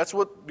experiences. That's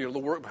what the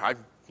word, I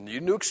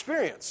need a new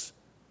experience.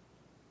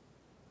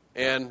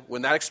 And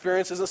when that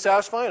experience isn't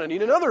satisfying, I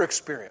need another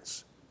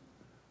experience.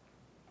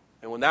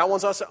 And when that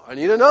one's not satisfying,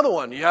 I need another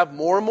one. You have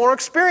more and more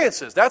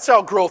experiences. That's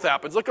how growth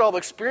happens. Look at all the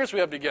experience we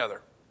have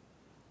together.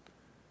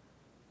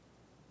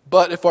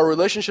 But if our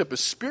relationship is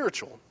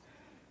spiritual,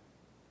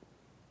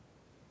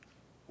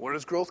 where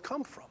does growth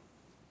come from?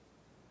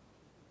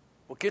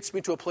 What gets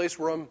me to a place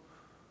where I'm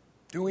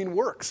doing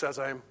works as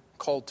I'm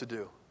called to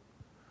do?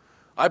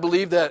 I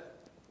believe that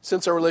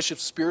since our relationship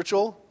is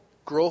spiritual,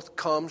 growth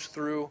comes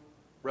through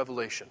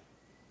revelation.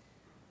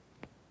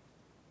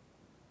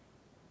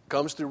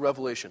 Comes through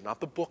revelation, not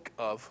the book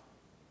of,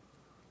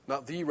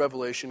 not the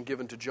revelation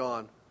given to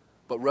John,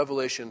 but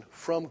revelation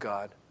from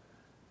God.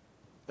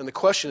 And the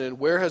question is,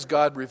 where has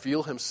God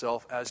revealed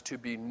himself as to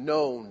be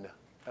known,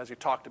 as we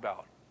talked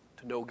about,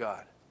 to know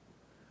God?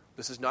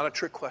 This is not a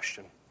trick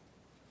question.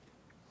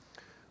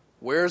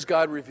 Where has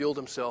God revealed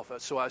himself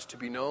so as to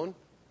be known?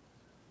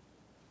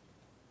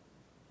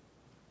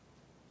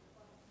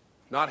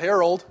 Not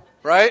Harold,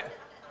 right?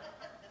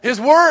 His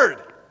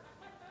Word.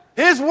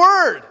 His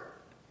Word.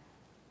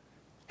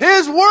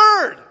 His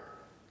Word.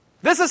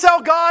 This is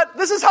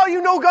how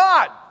you know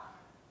God.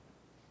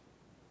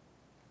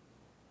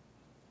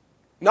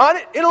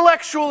 Not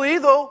intellectually,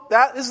 though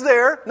that is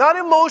there. Not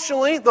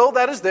emotionally, though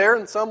that is there,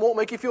 and some won't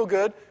make you feel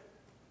good.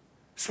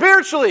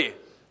 Spiritually,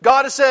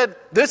 God has said,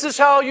 this is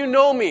how you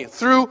know me,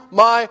 through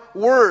my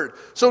Word.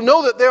 So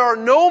know that there are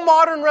no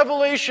modern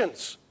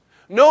revelations,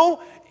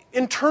 no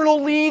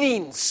internal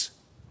leadings,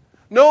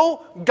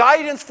 no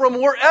guidance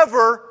from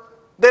wherever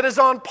that is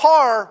on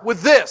par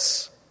with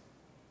this.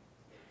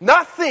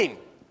 Nothing.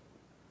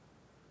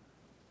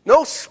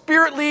 No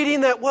spirit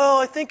leading that, well,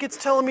 I think it's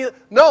telling me that.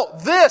 No,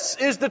 this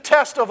is the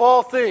test of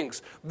all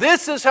things.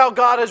 This is how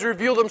God has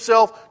revealed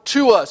himself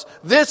to us.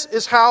 This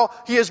is how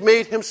he has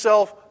made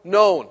himself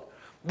known.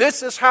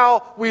 This is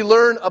how we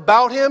learn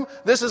about him.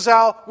 This is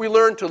how we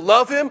learn to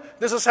love him.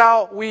 This is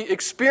how we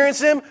experience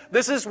him.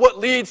 This is what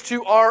leads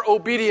to our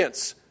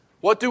obedience.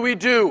 What do we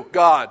do,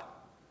 God?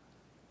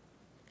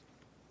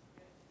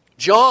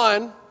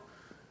 John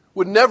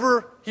would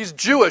never, he's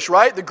Jewish,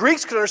 right? The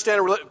Greeks could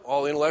understand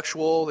all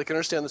intellectual, they can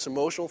understand this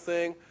emotional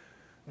thing.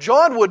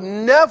 John would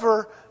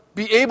never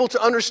be able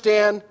to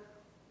understand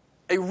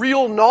a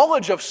real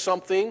knowledge of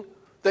something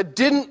that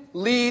didn't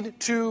lead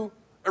to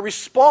a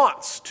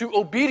response to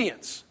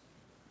obedience.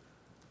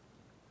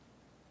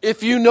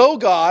 If you know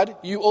God,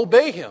 you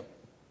obey him.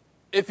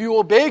 If you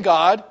obey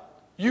God,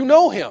 you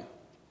know him.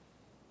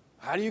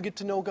 How do you get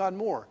to know God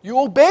more? You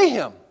obey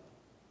him.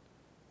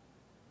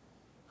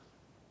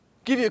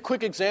 Give you a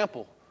quick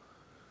example.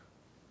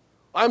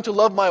 I'm to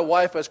love my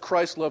wife as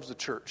Christ loves the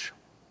church.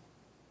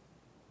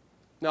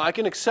 Now, I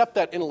can accept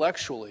that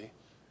intellectually.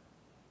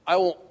 I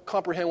won't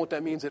comprehend what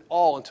that means at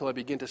all until I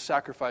begin to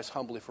sacrifice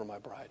humbly for my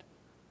bride.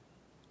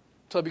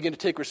 Until I begin to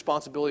take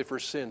responsibility for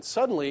sin.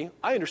 Suddenly,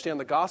 I understand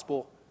the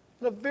gospel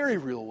in a very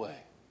real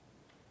way.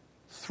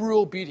 Through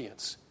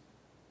obedience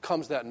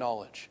comes that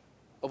knowledge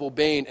of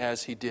obeying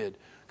as he did.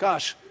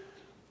 Gosh,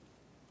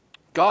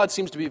 God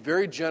seems to be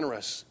very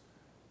generous.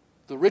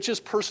 The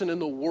richest person in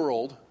the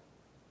world,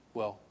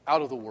 well,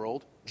 out of the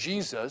world,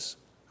 Jesus,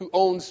 who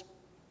owns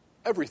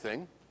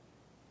everything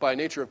by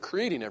nature of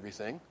creating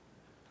everything,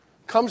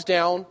 comes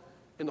down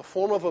in the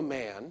form of a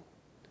man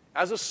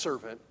as a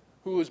servant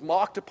who is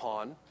mocked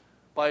upon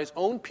by his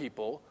own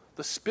people,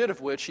 the spit of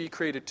which he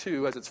created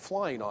too as it's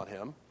flying on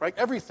him, right?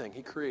 Everything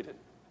he created.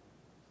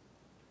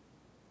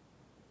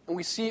 And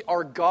we see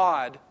our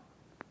God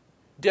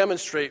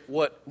demonstrate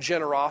what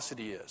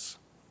generosity is.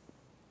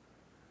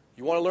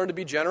 You want to learn to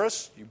be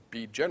generous? You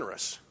be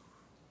generous.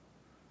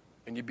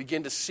 And you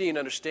begin to see and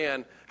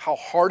understand how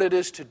hard it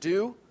is to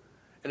do,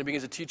 and it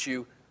begins to teach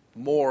you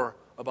more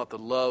about the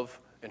love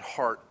and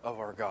heart of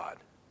our God.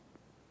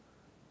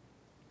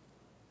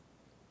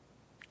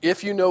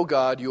 If you know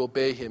God, you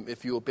obey him.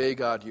 If you obey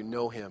God, you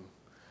know him.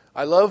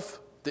 I love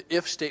the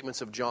if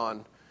statements of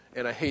John,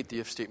 and I hate the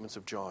if statements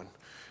of John.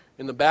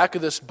 In the back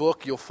of this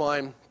book, you'll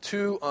find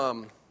two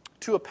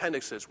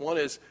appendixes. One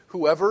is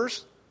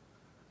whoever's.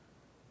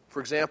 For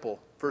example,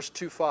 verse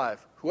 2:5,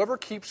 whoever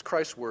keeps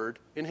Christ's word,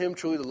 in him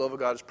truly the love of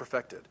God is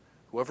perfected.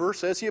 Whoever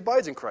says he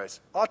abides in Christ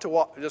ought to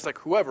walk, just like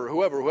whoever.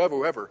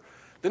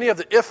 Then you have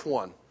the if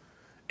one.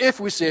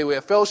 If we say we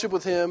have fellowship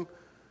with him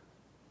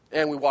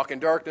and we walk in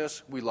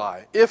darkness, we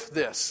lie. If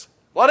this.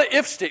 A lot of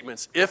if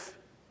statements. If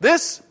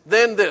this,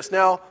 then this.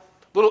 Now,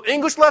 little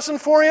English lesson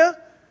for you.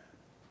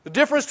 The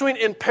difference between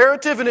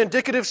imperative and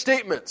indicative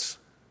statements.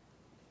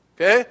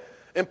 Okay?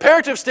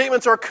 Imperative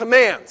statements are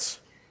commands.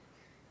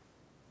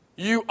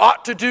 You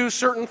ought to do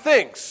certain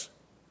things.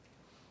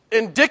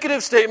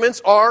 Indicative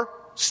statements are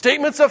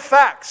statements of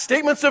fact,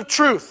 statements of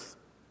truth.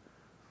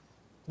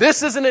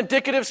 This is an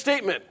indicative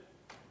statement.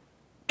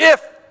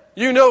 If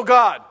you know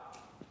God,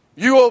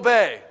 you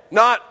obey.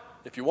 Not,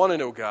 if you want to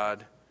know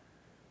God,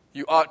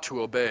 you ought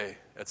to obey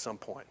at some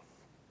point.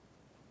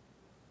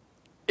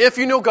 If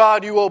you know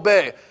God, you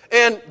obey.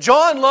 And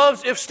John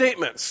loves if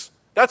statements.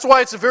 That's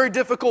why it's a very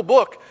difficult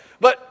book.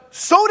 But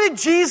so did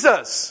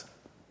Jesus.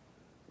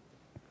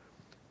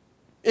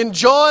 In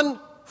John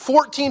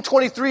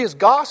 14:23, his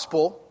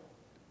gospel,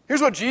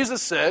 here's what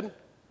Jesus said: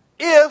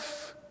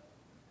 if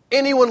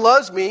anyone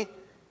loves me,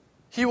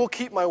 he will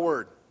keep my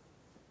word.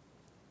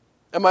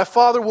 And my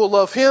Father will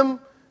love him,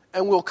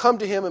 and we'll come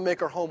to him and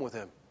make our home with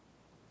him.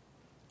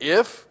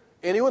 If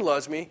anyone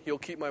loves me, he'll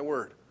keep my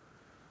word.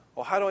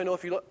 Well, how do I know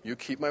if you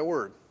keep my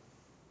word?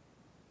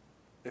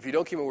 If you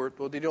don't keep my word,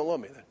 well, you don't love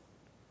me then.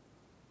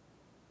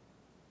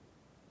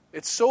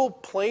 It's so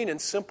plain and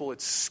simple,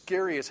 it's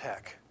scary as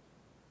heck.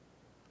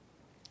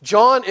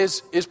 John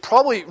is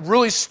probably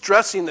really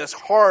stressing this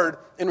hard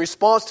in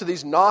response to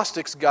these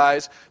Gnostics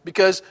guys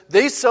because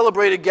they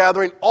celebrated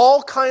gathering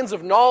all kinds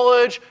of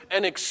knowledge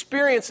and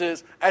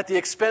experiences at the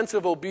expense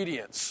of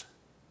obedience.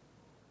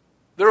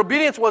 Their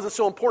obedience wasn't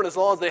so important as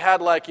long as they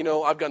had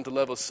I've gotten to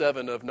level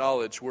 7 of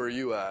knowledge, where are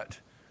you at?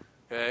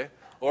 Okay?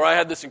 Or I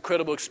had this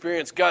incredible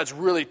experience, God's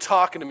really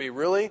talking to me,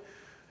 really?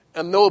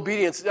 And no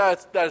obedience,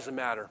 that doesn't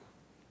matter.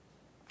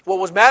 What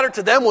was mattered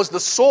to them was the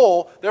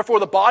soul, therefore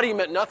the body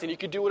meant nothing. You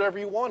could do whatever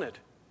you wanted.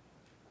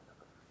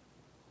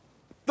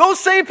 Those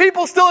same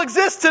people still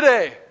exist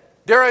today.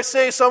 Dare I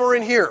say, some are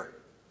in here.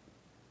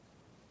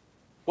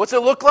 What's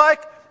it look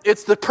like?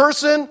 It's the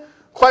person,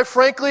 quite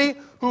frankly,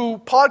 who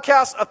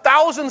podcasts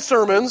 1,000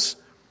 sermons,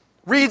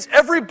 reads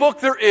every book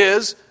there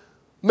is,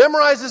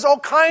 memorizes all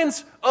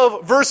kinds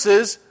of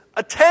verses,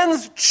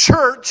 attends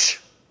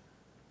church,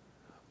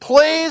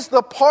 plays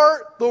the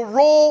part, the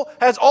role,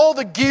 has all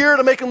the gear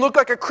to make him look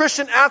like a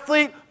Christian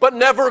athlete, but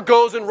never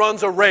goes and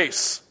runs a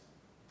race.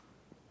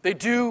 They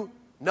do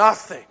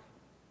nothing.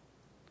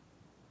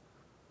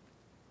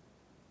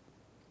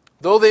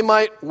 Though they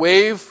might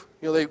wave,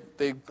 I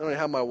don't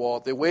have my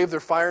wallet, they wave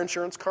their fire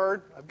insurance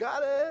card. I've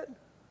got it.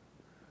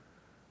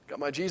 Got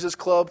my Jesus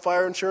Club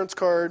fire insurance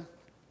card.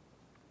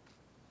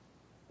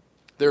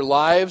 Their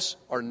lives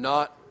are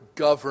not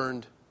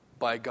governed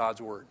by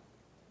God's word.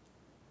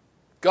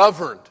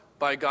 Governed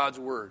by God's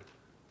word.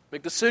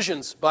 Make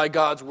decisions by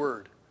God's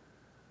word.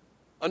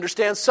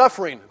 Understand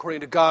suffering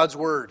according to God's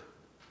word.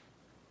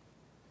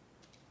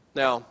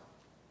 Now,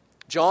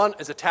 John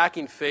is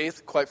attacking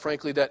faith, quite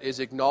frankly, that is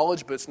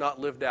acknowledged, but it's not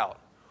lived out.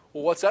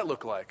 Well, what's that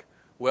look like?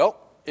 Well,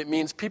 it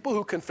means people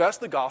who confess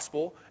the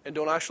gospel and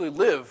don't actually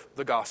live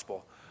the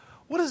gospel.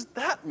 What does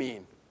that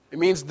mean? It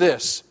means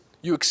this.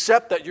 You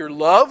accept that you're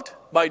loved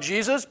by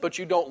Jesus, but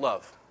you don't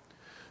love.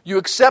 You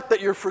accept that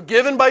you're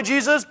forgiven by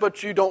Jesus,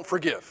 but you don't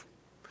forgive.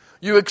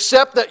 You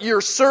accept that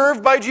you're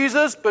served by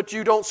Jesus, but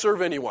you don't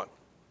serve anyone.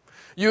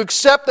 You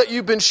accept that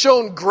you've been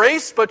shown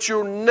grace, but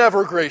you're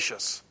never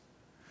gracious.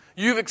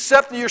 You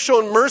accept that you're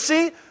shown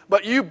mercy,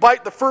 but you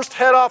bite the first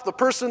head off the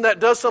person that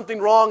does something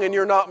wrong and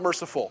you're not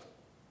merciful.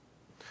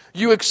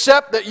 You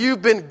accept that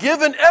you've been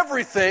given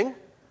everything,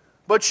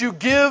 but you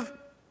give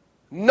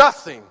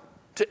nothing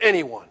to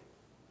anyone.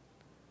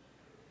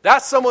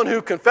 That's someone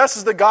who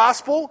confesses the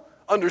gospel,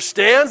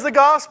 understands the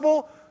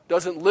gospel,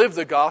 doesn't live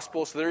the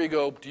gospel. So there you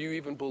go. Do you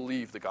even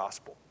believe the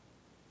gospel?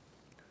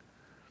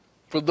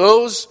 For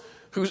those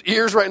whose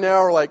ears right now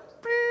are like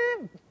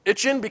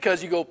itching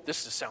because you go,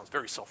 this just sounds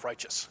very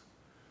self-righteous.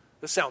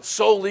 This sounds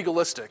so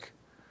legalistic.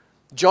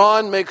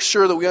 John makes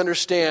sure that we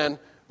understand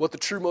what the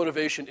true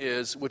motivation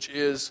is, which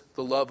is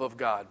the love of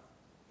God.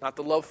 Not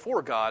the love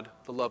for God,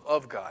 the love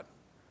of God.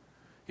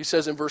 He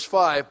says in verse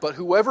 5, but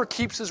whoever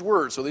keeps his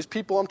word, so these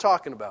people I'm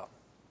talking about,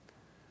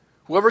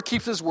 whoever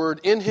keeps his word,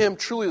 in him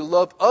truly the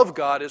love of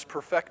God is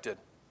perfected.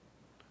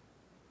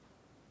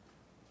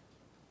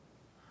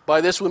 By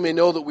this we may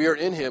know that we are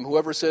in him.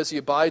 Whoever says he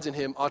abides in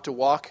him ought to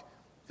walk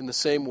in the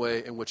same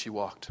way in which he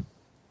walked.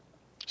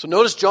 So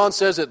notice John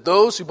says that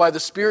those who by the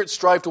Spirit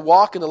strive to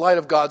walk in the light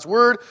of God's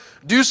word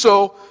do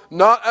so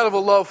not out of a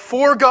love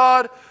for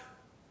God,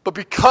 but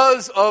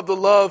because of the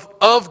love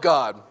of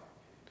God.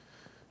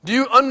 Do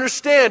you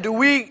understand? Do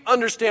we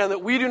understand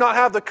that we do not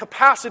have the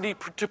capacity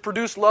to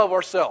produce love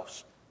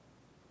ourselves?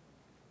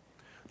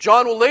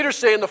 John will later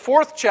say in the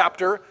 4th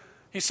chapter,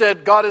 he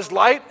said God is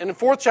light, and in the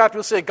 4th chapter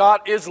he'll say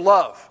God is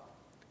love.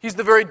 He's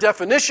the very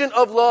definition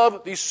of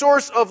love, the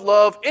source of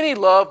love, any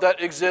love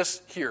that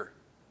exists here.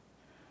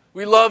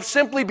 We love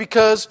simply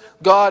because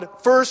God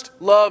first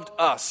loved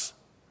us.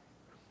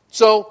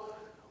 So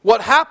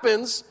what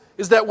happens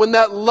is that when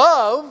that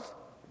love,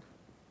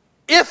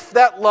 if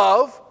that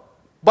love,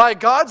 by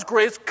God's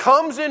grace,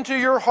 comes into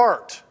your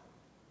heart,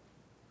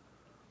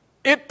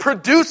 it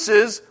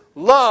produces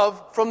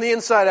love from the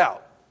inside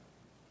out.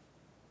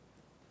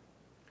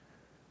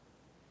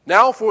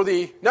 Now for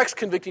the next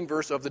convicting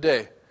verse of the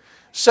day.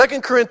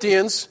 2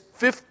 Corinthians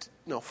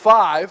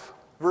 5,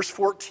 verse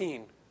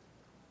 14.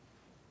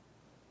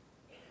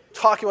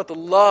 Talking about the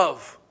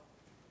love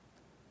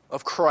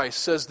of Christ,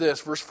 says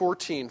this, verse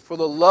 14, for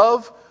the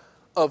love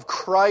of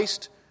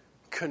Christ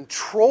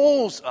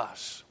controls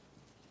us.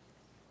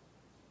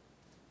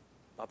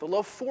 Not the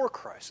love for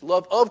Christ.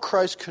 Love of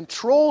Christ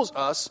controls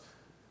us.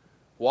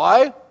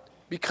 Why?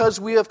 Because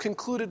we have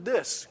concluded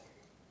this.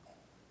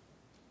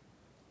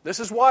 This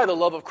is why the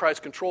love of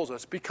Christ controls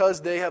us,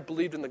 because they have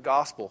believed in the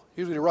gospel.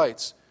 Here's what he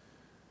writes.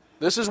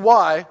 This is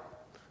why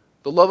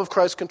the love of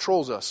Christ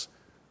controls us,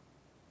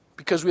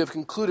 because we have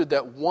concluded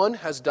that one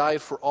has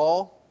died for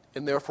all,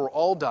 and therefore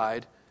all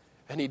died,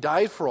 and he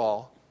died for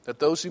all, that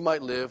those who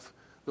might live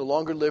no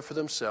longer live for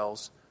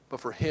themselves, but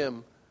for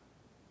him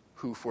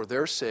who for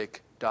their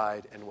sake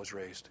died and was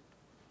raised.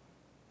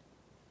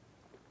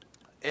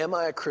 Am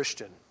I a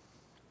Christian?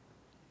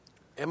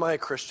 Am I a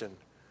Christian?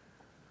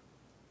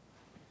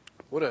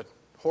 What a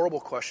horrible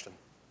question.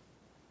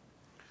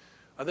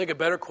 I think a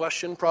better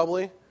question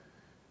probably,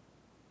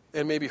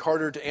 and maybe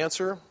harder to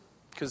answer,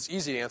 because it's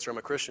easy to answer, I'm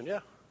a Christian,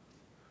 yeah.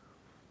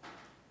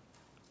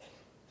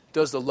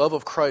 Does the love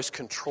of Christ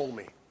control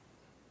me?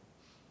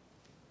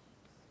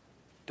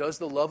 Does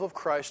the love of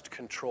Christ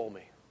control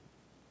me?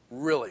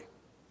 Really?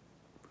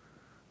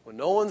 When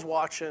no one's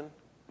watching,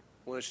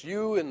 when it's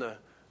you in the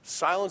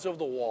silence of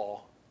the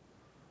wall,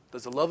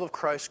 does the love of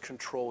Christ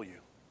control you?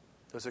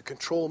 Does it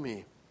control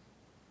me?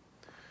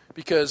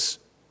 Because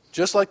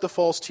just like the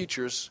false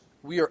teachers,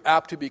 we are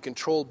apt to be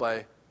controlled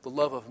by the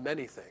love of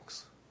many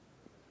things.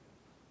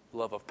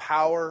 Love of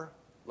power,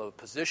 love of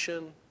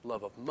position,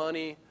 love of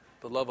money,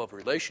 the love of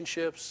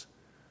relationships.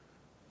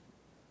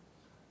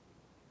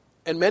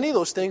 And many of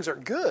those things are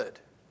good,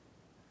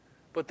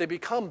 but they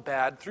become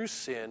bad through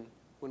sin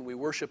when we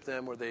worship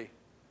them or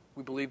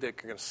we believe they're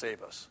going to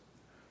save us.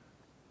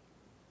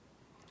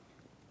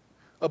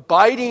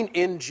 Abiding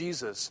in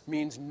Jesus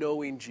means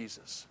knowing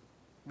Jesus,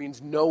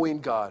 means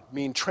knowing God,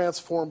 being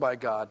transformed by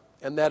God.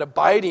 And that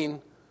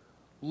abiding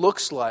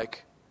looks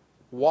like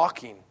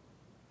walking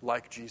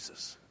like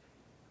Jesus,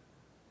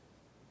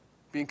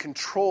 being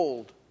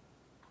controlled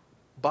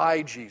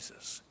by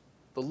Jesus,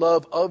 the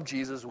love of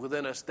Jesus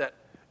within us that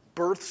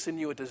births in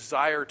you a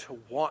desire to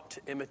want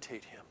to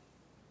imitate him.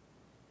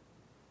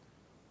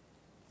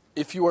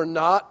 If you are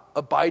not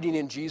abiding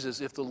in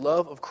Jesus, if the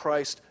love of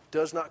Christ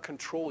does not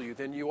control you,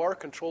 then you are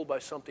controlled by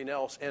something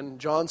else. And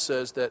John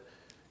says that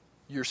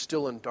you're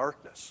still in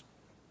darkness.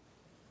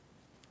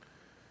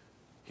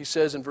 He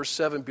says in verse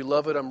 7,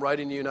 Beloved, I'm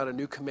writing to you not a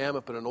new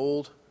commandment, but an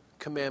old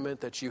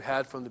commandment that you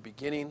had from the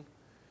beginning.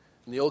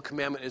 And the old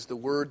commandment is the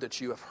word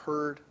that you have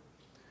heard.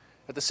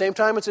 At the same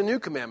time, it's a new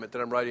commandment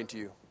that I'm writing to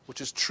you,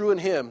 which is true in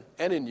him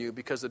and in you,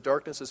 because the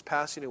darkness is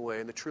passing away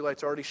and the true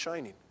light's already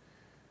shining.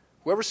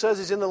 Whoever says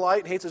he's in the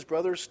light and hates his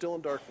brother is still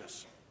in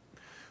darkness.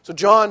 So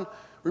John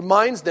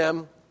reminds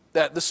them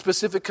that the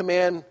specific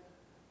command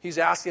he's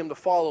asking them to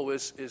follow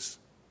is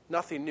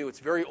nothing new. It's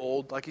very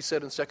old, like he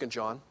said in 2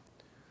 John.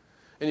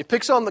 And he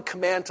picks on the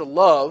command to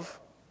love.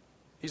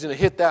 He's going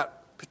to hit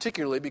that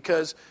particularly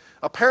because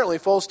apparently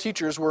false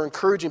teachers were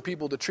encouraging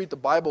people to treat the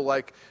Bible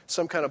like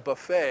some kind of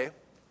buffet,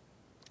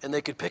 and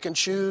they could pick and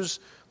choose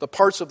the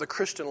parts of the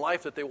Christian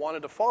life that they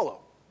wanted to follow.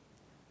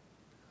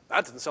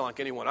 That doesn't sound like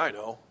anyone I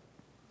know.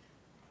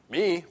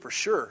 Me, for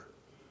sure.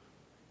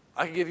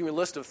 I could give you a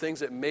list of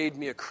things that made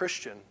me a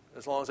Christian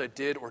as long as I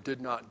did or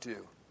did not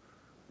do.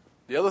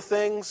 The other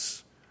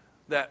things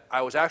that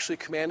I was actually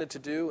commanded to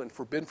do and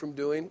forbidden from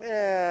doing,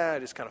 I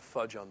just kind of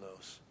fudge on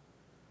those.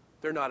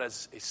 They're not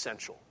as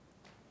essential.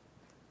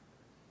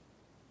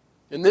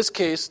 In this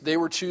case, they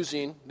were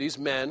choosing, these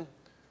men,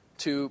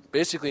 to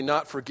basically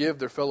not forgive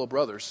their fellow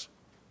brothers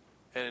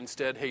and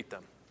instead hate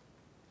them.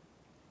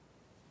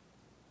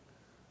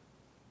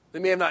 They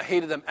may have not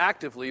hated them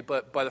actively,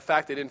 but by the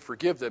fact they didn't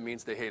forgive them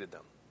means they hated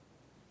them.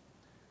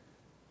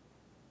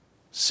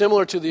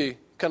 Similar to the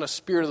kind of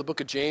spirit of the book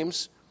of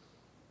James,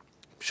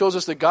 shows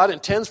us that God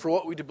intends for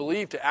what we to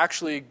believe to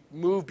actually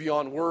move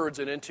beyond words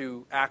and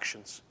into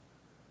actions.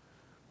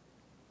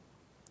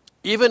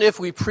 Even if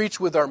we preach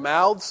with our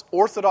mouths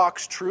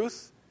orthodox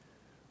truth,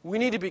 we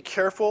need to be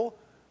careful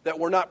that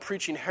we're not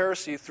preaching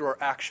heresy through our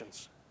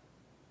actions.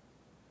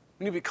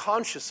 We need to be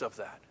conscious of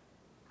that.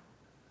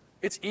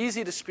 It's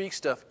easy to speak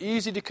stuff,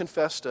 easy to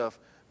confess stuff,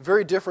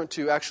 very different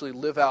to actually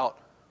live out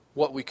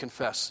what we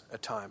confess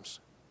at times.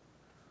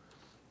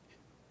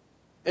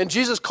 And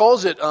Jesus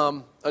calls it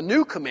a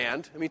new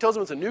command. I mean, he tells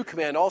them it's a new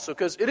command also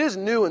because it is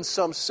new in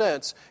some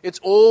sense. It's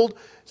old.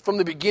 From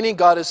the beginning,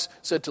 God has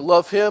said to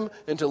love him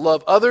and to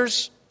love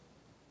others.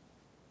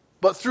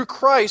 But through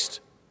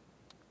Christ,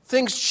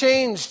 things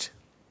changed.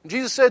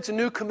 Jesus said it's a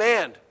new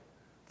command.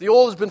 The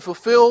old has been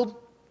fulfilled.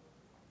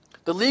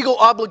 The legal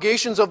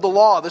obligations of the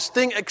law, this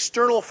thing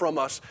external from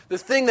us,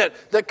 this thing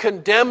that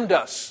condemned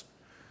us,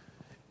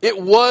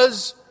 it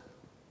was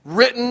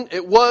written,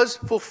 it was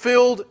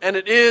fulfilled, and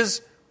it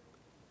is.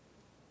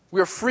 We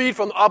are freed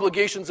from the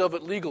obligations of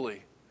it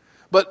legally.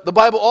 But the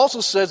Bible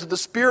also says that the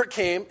Spirit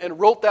came and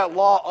wrote that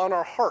law on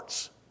our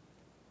hearts.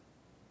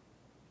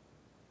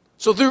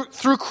 So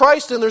through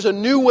Christ, then, there's a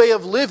new way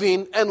of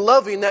living and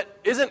loving that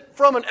isn't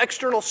from an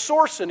external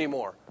source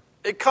anymore.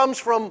 It comes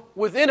from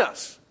within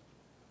us.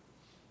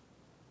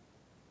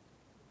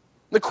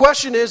 The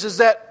question is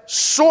that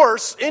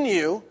source in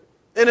you?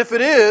 And if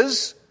it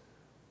is,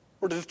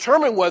 or to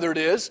determine whether it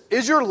is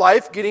your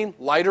life getting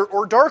lighter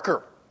or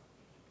darker?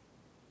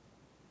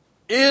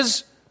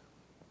 Is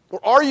Or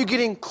are you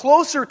getting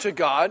closer to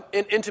God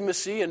in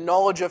intimacy and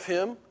knowledge of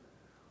Him?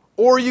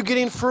 Or are you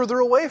getting further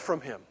away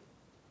from Him?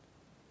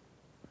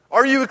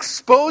 Are you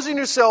exposing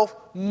yourself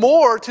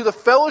more to the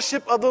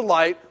fellowship of the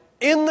light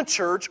in the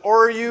church,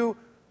 or are you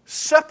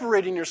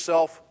separating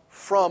yourself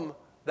from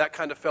that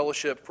kind of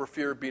fellowship for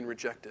fear of being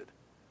rejected?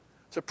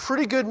 It's a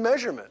pretty good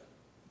measurement.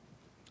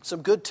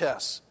 Some good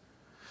tests.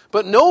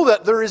 But know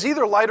that there is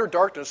either light or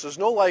darkness. There's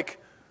no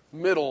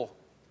middle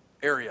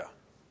area.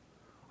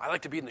 I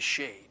like to be in the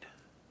shade,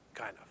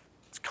 kind of.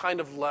 It's kind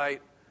of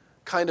light,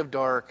 kind of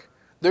dark.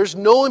 There's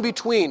no in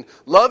between.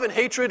 Love and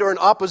hatred are in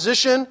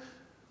opposition.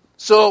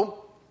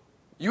 So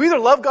you either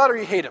love God or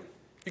you hate Him.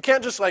 You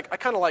can't just I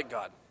kind of like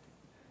God.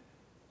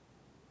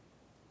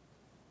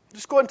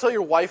 Just go ahead and tell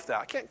your wife that.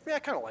 I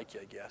kind of like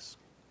you, I guess.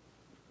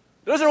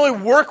 It doesn't really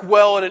work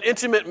well in an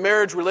intimate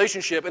marriage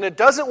relationship, and it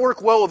doesn't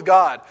work well with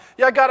God.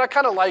 Yeah, God, I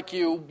kind of like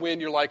you when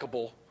you're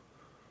likable,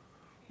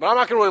 but I'm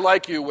not going to really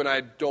like you when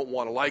I don't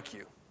want to like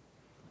you.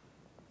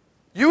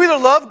 You either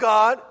love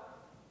God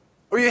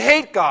or you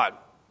hate God.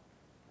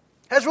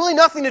 It has really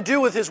nothing to do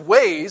with His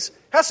ways. It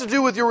has to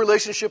do with your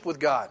relationship with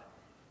God.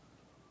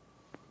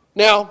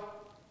 Now,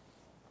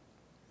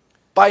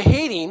 by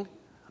hating,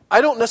 I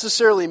don't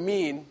necessarily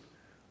mean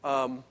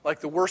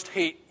the worst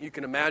hate you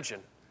can imagine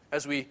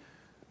as we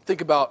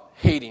think about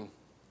hating.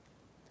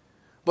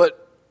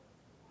 But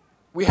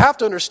we have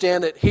to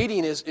understand that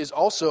hating is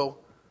also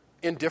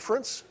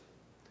indifference.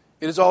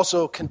 It is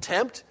also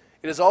contempt.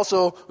 It is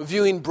also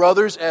viewing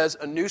brothers as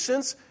a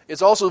nuisance.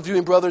 It's also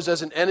viewing brothers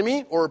as an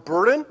enemy or a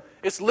burden.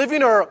 It's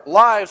living our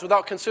lives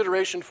without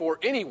consideration for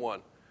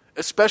anyone,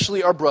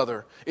 especially our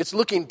brother. It's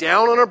looking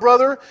down on our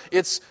brother.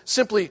 It's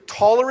simply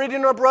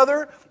tolerating our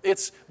brother.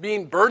 It's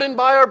being burdened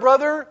by our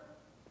brother.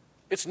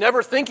 It's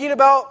never thinking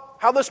about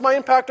how this might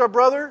impact our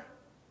brother.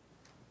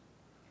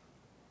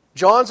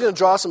 John's going to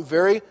draw some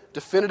very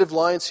definitive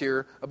lines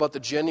here about the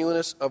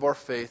genuineness of our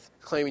faith,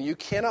 claiming you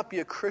cannot be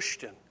a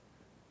Christian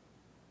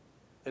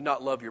and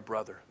not love your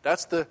brother.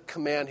 That's the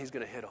command he's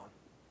going to hit on.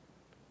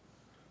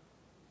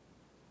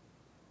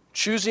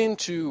 Choosing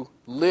to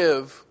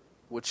live,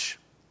 which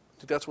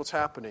I think that's what's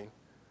happening,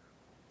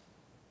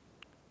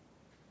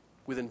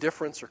 with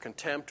indifference or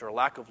contempt or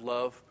lack of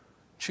love,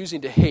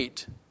 choosing to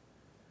hate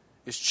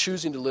is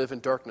choosing to live in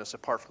darkness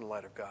apart from the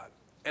light of God.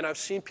 And I've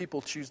seen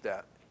people choose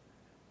that.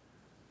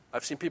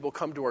 I've seen people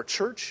come to our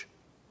church,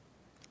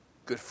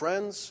 good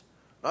friends,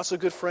 not so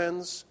good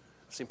friends.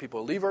 I've seen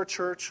people leave our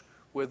church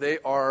where they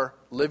are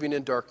living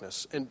in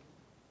darkness. And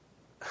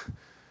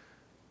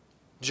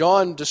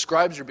John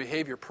describes your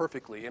behavior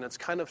perfectly, and it's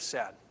kind of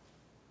sad.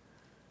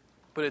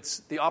 But it's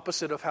the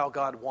opposite of how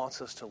God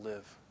wants us to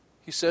live.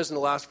 He says in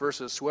the last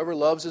verses, whoever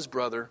loves his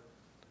brother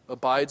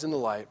abides in the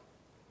light,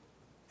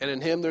 and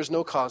in him there's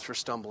no cause for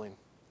stumbling.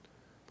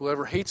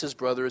 Whoever hates his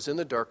brother is in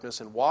the darkness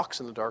and walks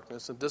in the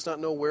darkness and does not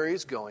know where he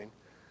is going,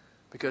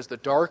 because the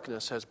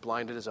darkness has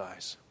blinded his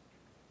eyes.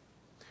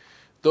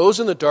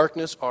 Those in the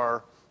darkness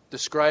are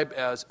described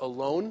as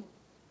alone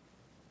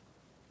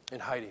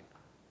and hiding.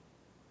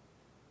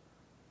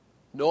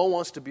 No one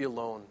wants to be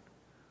alone.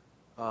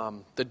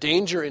 The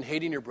danger in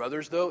hating your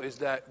brothers, though, is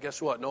that,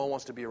 guess what? No one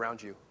wants to be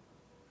around you.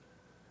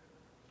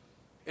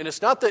 And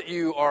it's not that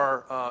you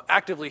are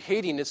actively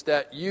hating, it's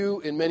that you,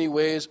 in many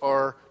ways,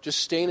 are just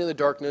staying in the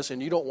darkness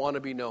and you don't want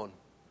to be known.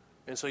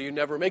 And so you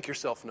never make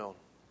yourself known.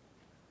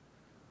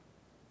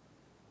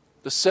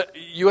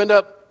 You end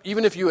up,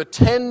 even if you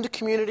attend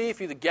community,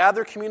 if you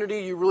gather community,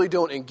 you really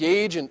don't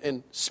engage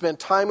and spend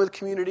time with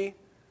community.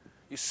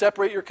 You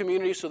separate your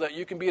community so that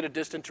you can be at a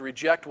distance to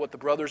reject what the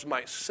brothers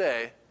might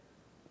say.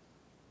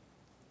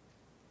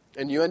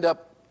 And you end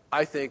up,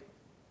 I think,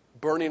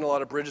 burning a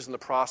lot of bridges in the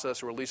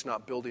process, or at least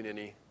not building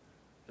any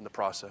in the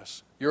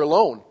process. You're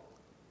alone.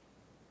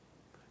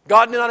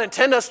 God did not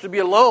intend us to be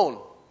alone.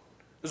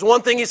 There's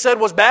one thing He said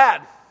was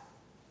bad.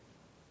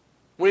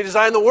 When He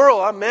designed the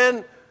world,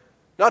 man,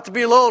 not to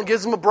be alone,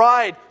 gives them a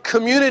bride,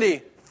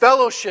 community,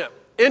 fellowship,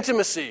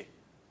 intimacy.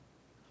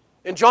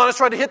 And John has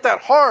tried to hit that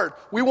hard.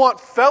 We want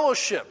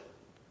fellowship.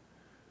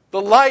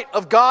 The light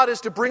of God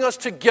is to bring us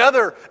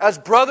together as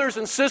brothers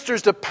and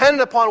sisters,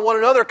 dependent upon one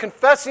another,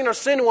 confessing our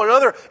sin to one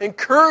another,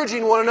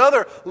 encouraging one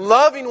another,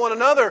 loving one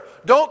another.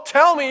 Don't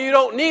tell me you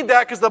don't need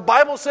that, because the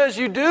Bible says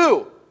you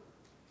do.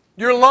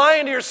 You're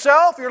lying to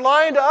yourself, you're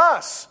lying to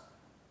us.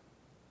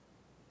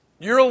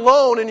 You're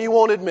alone and you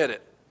won't admit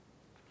it.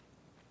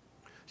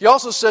 He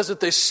also says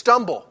that they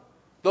stumble,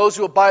 those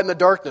who abide in the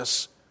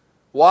darkness.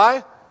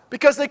 Why?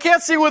 Because they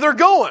can't see where they're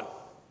going.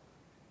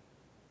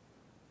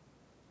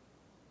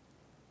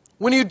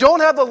 When you don't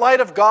have the light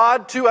of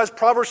God to, as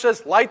Proverbs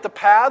says, light the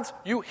paths,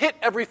 you hit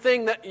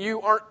everything that you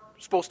aren't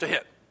supposed to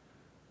hit.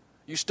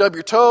 You stub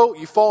your toe,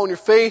 you fall on your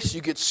face,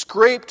 you get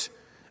scraped.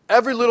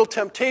 Every little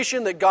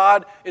temptation that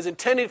God is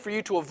intending for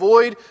you to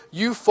avoid,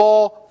 you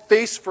fall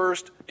face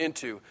first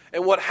into.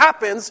 And what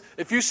happens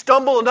if you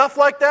stumble enough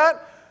like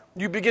that,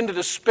 you begin to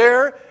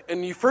despair,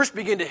 and you first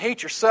begin to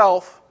hate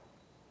yourself,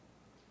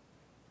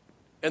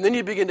 and then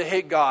you begin to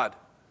hate God.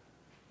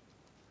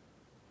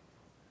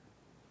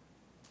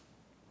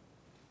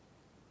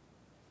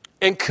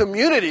 And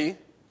community,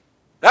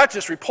 that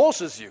just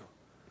repulses you.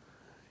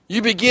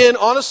 You begin,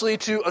 honestly,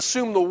 to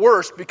assume the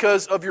worst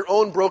because of your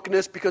own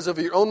brokenness, because of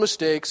your own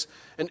mistakes,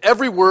 and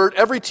every word,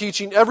 every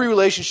teaching, every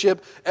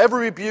relationship,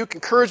 every rebuke,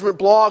 encouragement,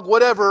 blog,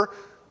 whatever,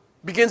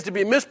 begins to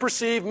be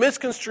misperceived,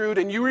 misconstrued,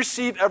 and you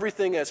receive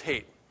everything as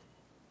hate.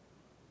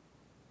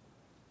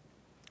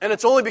 And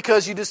it's only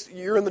because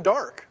you're in the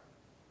dark.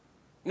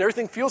 And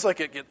everything feels like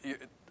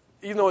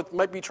even though it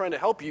might be trying to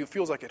help you, it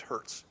feels like it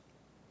hurts.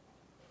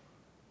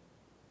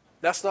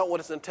 That's not what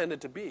it's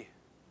intended to be.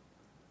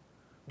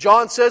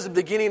 John says at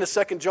the beginning of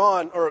 2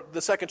 John, or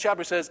the second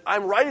chapter, says,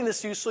 I'm writing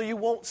this to you so you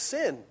won't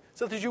sin,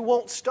 so that you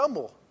won't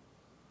stumble.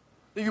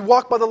 If you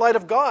walk by the light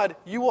of God,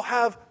 you will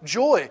have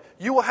joy.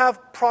 You will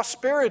have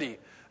prosperity.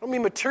 I don't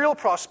mean material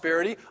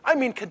prosperity. I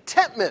mean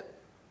contentment,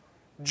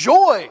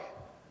 joy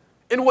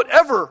in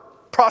whatever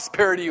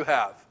prosperity you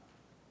have.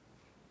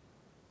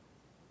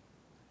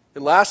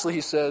 And lastly,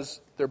 he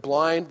says, they're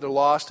blind, they're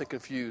lost, and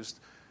confused.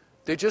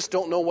 They just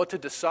don't know what to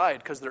decide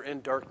because they're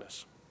in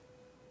darkness.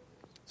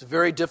 It's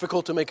very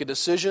difficult to make a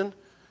decision,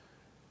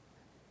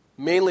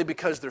 mainly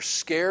because they're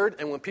scared.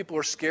 And when people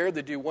are scared,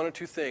 they do one or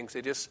two things.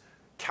 They just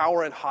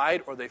cower and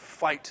hide, or they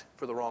fight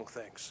for the wrong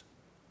things.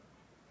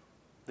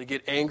 They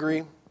get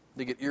angry.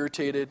 They get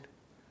irritated.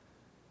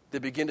 They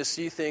begin to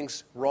see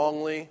things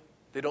wrongly.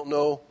 They don't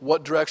know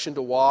what direction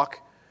to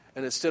walk.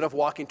 And instead of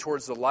walking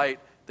towards the light,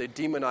 they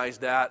demonize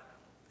that,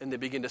 and they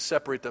begin to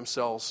separate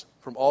themselves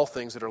from all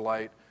things that are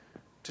light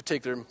to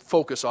take their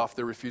focus off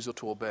their refusal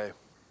to obey.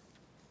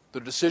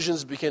 Their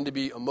decisions begin to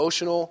be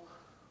emotional,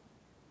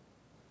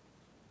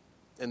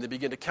 and they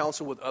begin to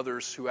counsel with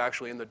others who are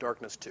actually in the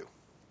darkness too.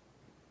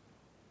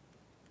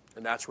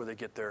 And that's where they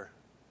get their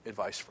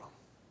advice from.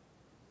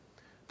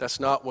 That's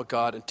not what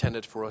God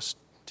intended for us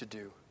to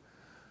do.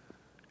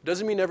 It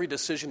doesn't mean every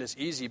decision is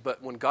easy,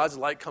 but when God's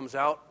light comes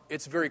out,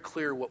 it's very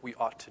clear what we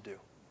ought to do.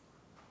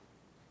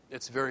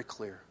 It's very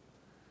clear.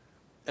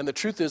 And the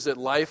truth is that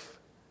life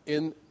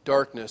in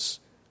darkness,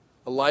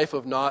 a life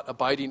of not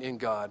abiding in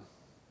God,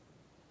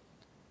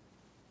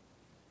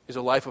 is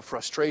a life of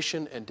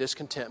frustration and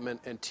discontentment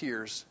and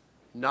tears,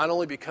 not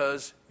only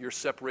because you're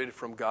separated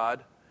from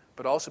God,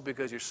 but also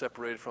because you're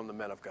separated from the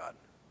men of God.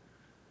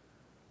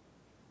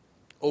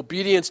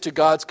 Obedience to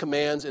God's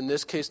commands, in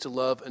this case to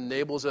love,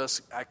 enables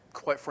us,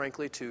 quite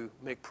frankly, to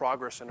make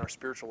progress in our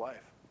spiritual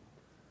life.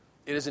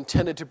 It is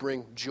intended to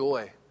bring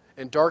joy,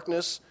 and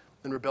darkness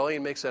and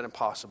rebellion makes that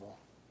impossible.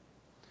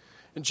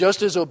 And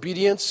just as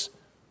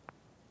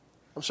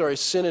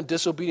sin and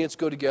disobedience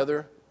go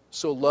together,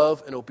 so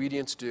love and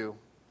obedience do.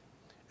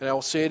 And I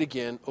will say it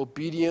again,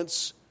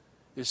 obedience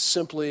is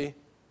simply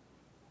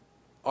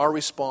our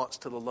response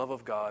to the love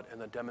of God and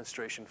the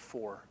demonstration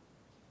for,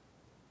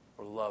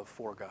 or love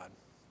for God.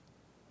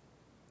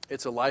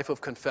 It's a life of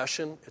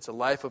confession. It's a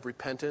life of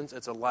repentance.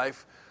 It's a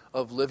life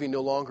of living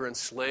no longer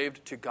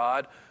enslaved to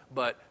God,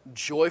 but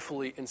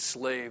joyfully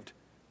enslaved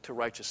to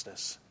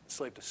righteousness.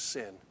 Enslaved to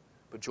sin,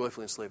 but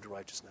joyfully enslaved to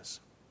righteousness.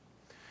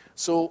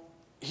 So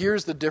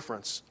here's the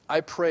difference.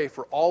 I pray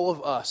for all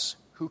of us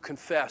who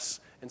confess,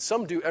 and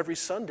some do every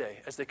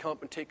Sunday as they come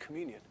up and take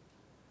communion,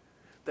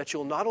 that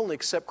you'll not only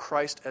accept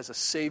Christ as a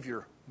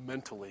Savior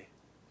mentally,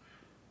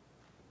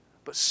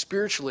 but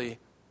spiritually,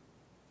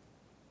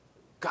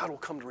 God will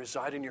come to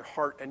reside in your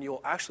heart, and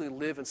you'll actually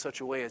live in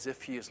such a way as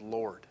if He is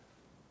Lord.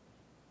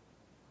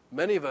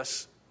 Many of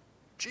us,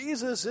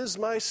 Jesus is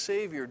my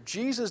Savior.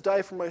 Jesus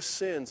died for my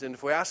sins. And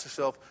if we ask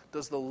ourselves,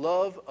 does the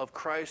love of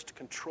Christ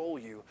control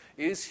you?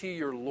 Is He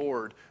your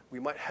Lord? We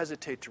might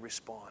hesitate to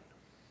respond.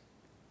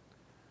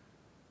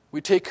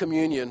 We take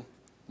communion,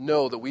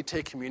 know that we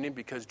take communion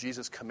because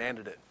Jesus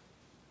commanded it.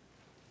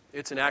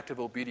 It's an act of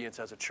obedience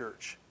as a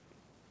church.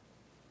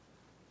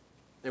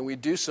 And we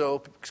do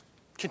so,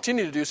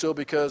 continue to do so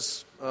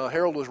because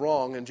Harold was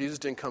wrong and Jesus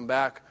didn't come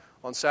back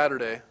on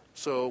Saturday.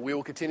 So we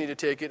will continue to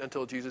take it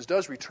until Jesus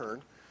does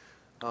return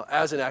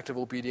as an act of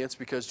obedience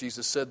because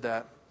Jesus said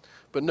that.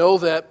 But know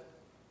that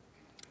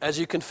as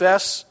you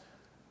confess,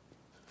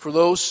 for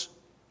those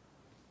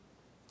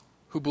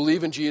who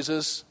believe in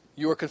Jesus,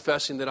 you are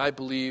confessing that I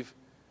believe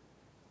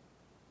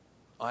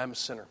I am a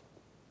sinner.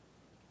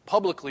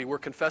 Publicly, we're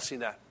confessing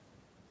that,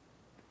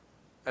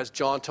 as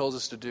John tells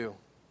us to do.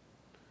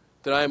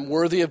 That I am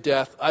worthy of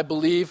death. I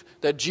believe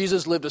that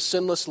Jesus lived a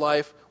sinless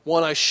life,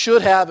 one I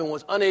should have and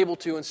was unable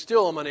to and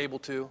still am unable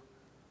to.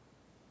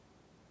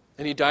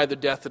 And He died the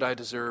death that I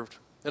deserved.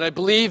 And I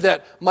believe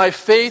that my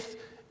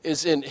faith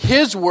is in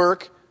His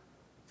work,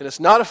 and it's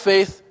not a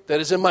faith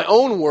that is in my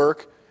own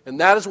work, and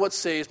that is what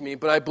saves me.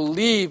 But I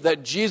believe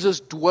that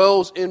Jesus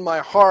dwells in my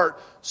heart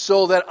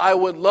so that I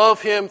would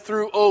love Him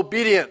through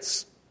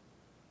obedience,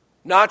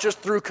 not just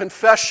through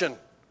confession.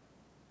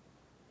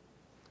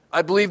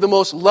 I believe the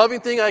most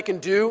loving thing I can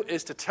do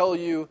is to tell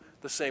you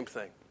the same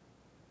thing.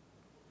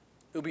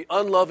 It would be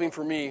unloving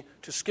for me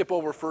to skip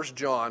over 1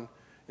 John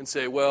and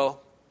say,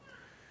 well,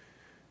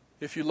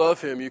 if you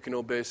love Him, you can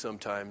obey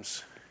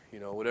sometimes,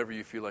 whatever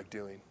you feel like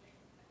doing.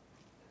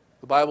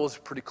 The Bible is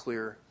pretty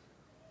clear.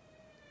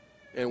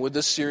 And with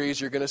this series,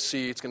 you're going to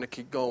see it's going to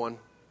keep going.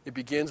 It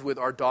begins with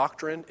our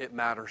doctrine. It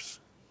matters.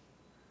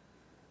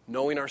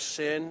 Knowing our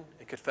sin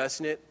and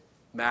confessing it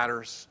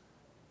matters.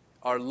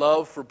 Our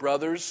love for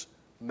brothers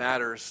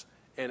matters.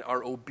 And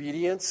our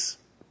obedience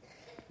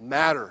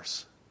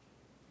matters.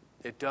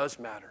 It does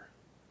matter.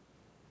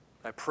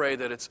 I pray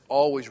that it's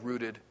always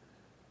rooted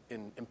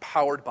in,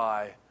 empowered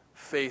by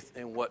faith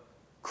in what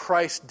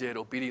Christ did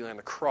obediently on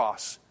the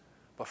cross.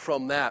 But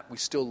from that, we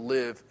still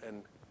live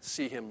and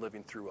see Him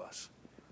living through us.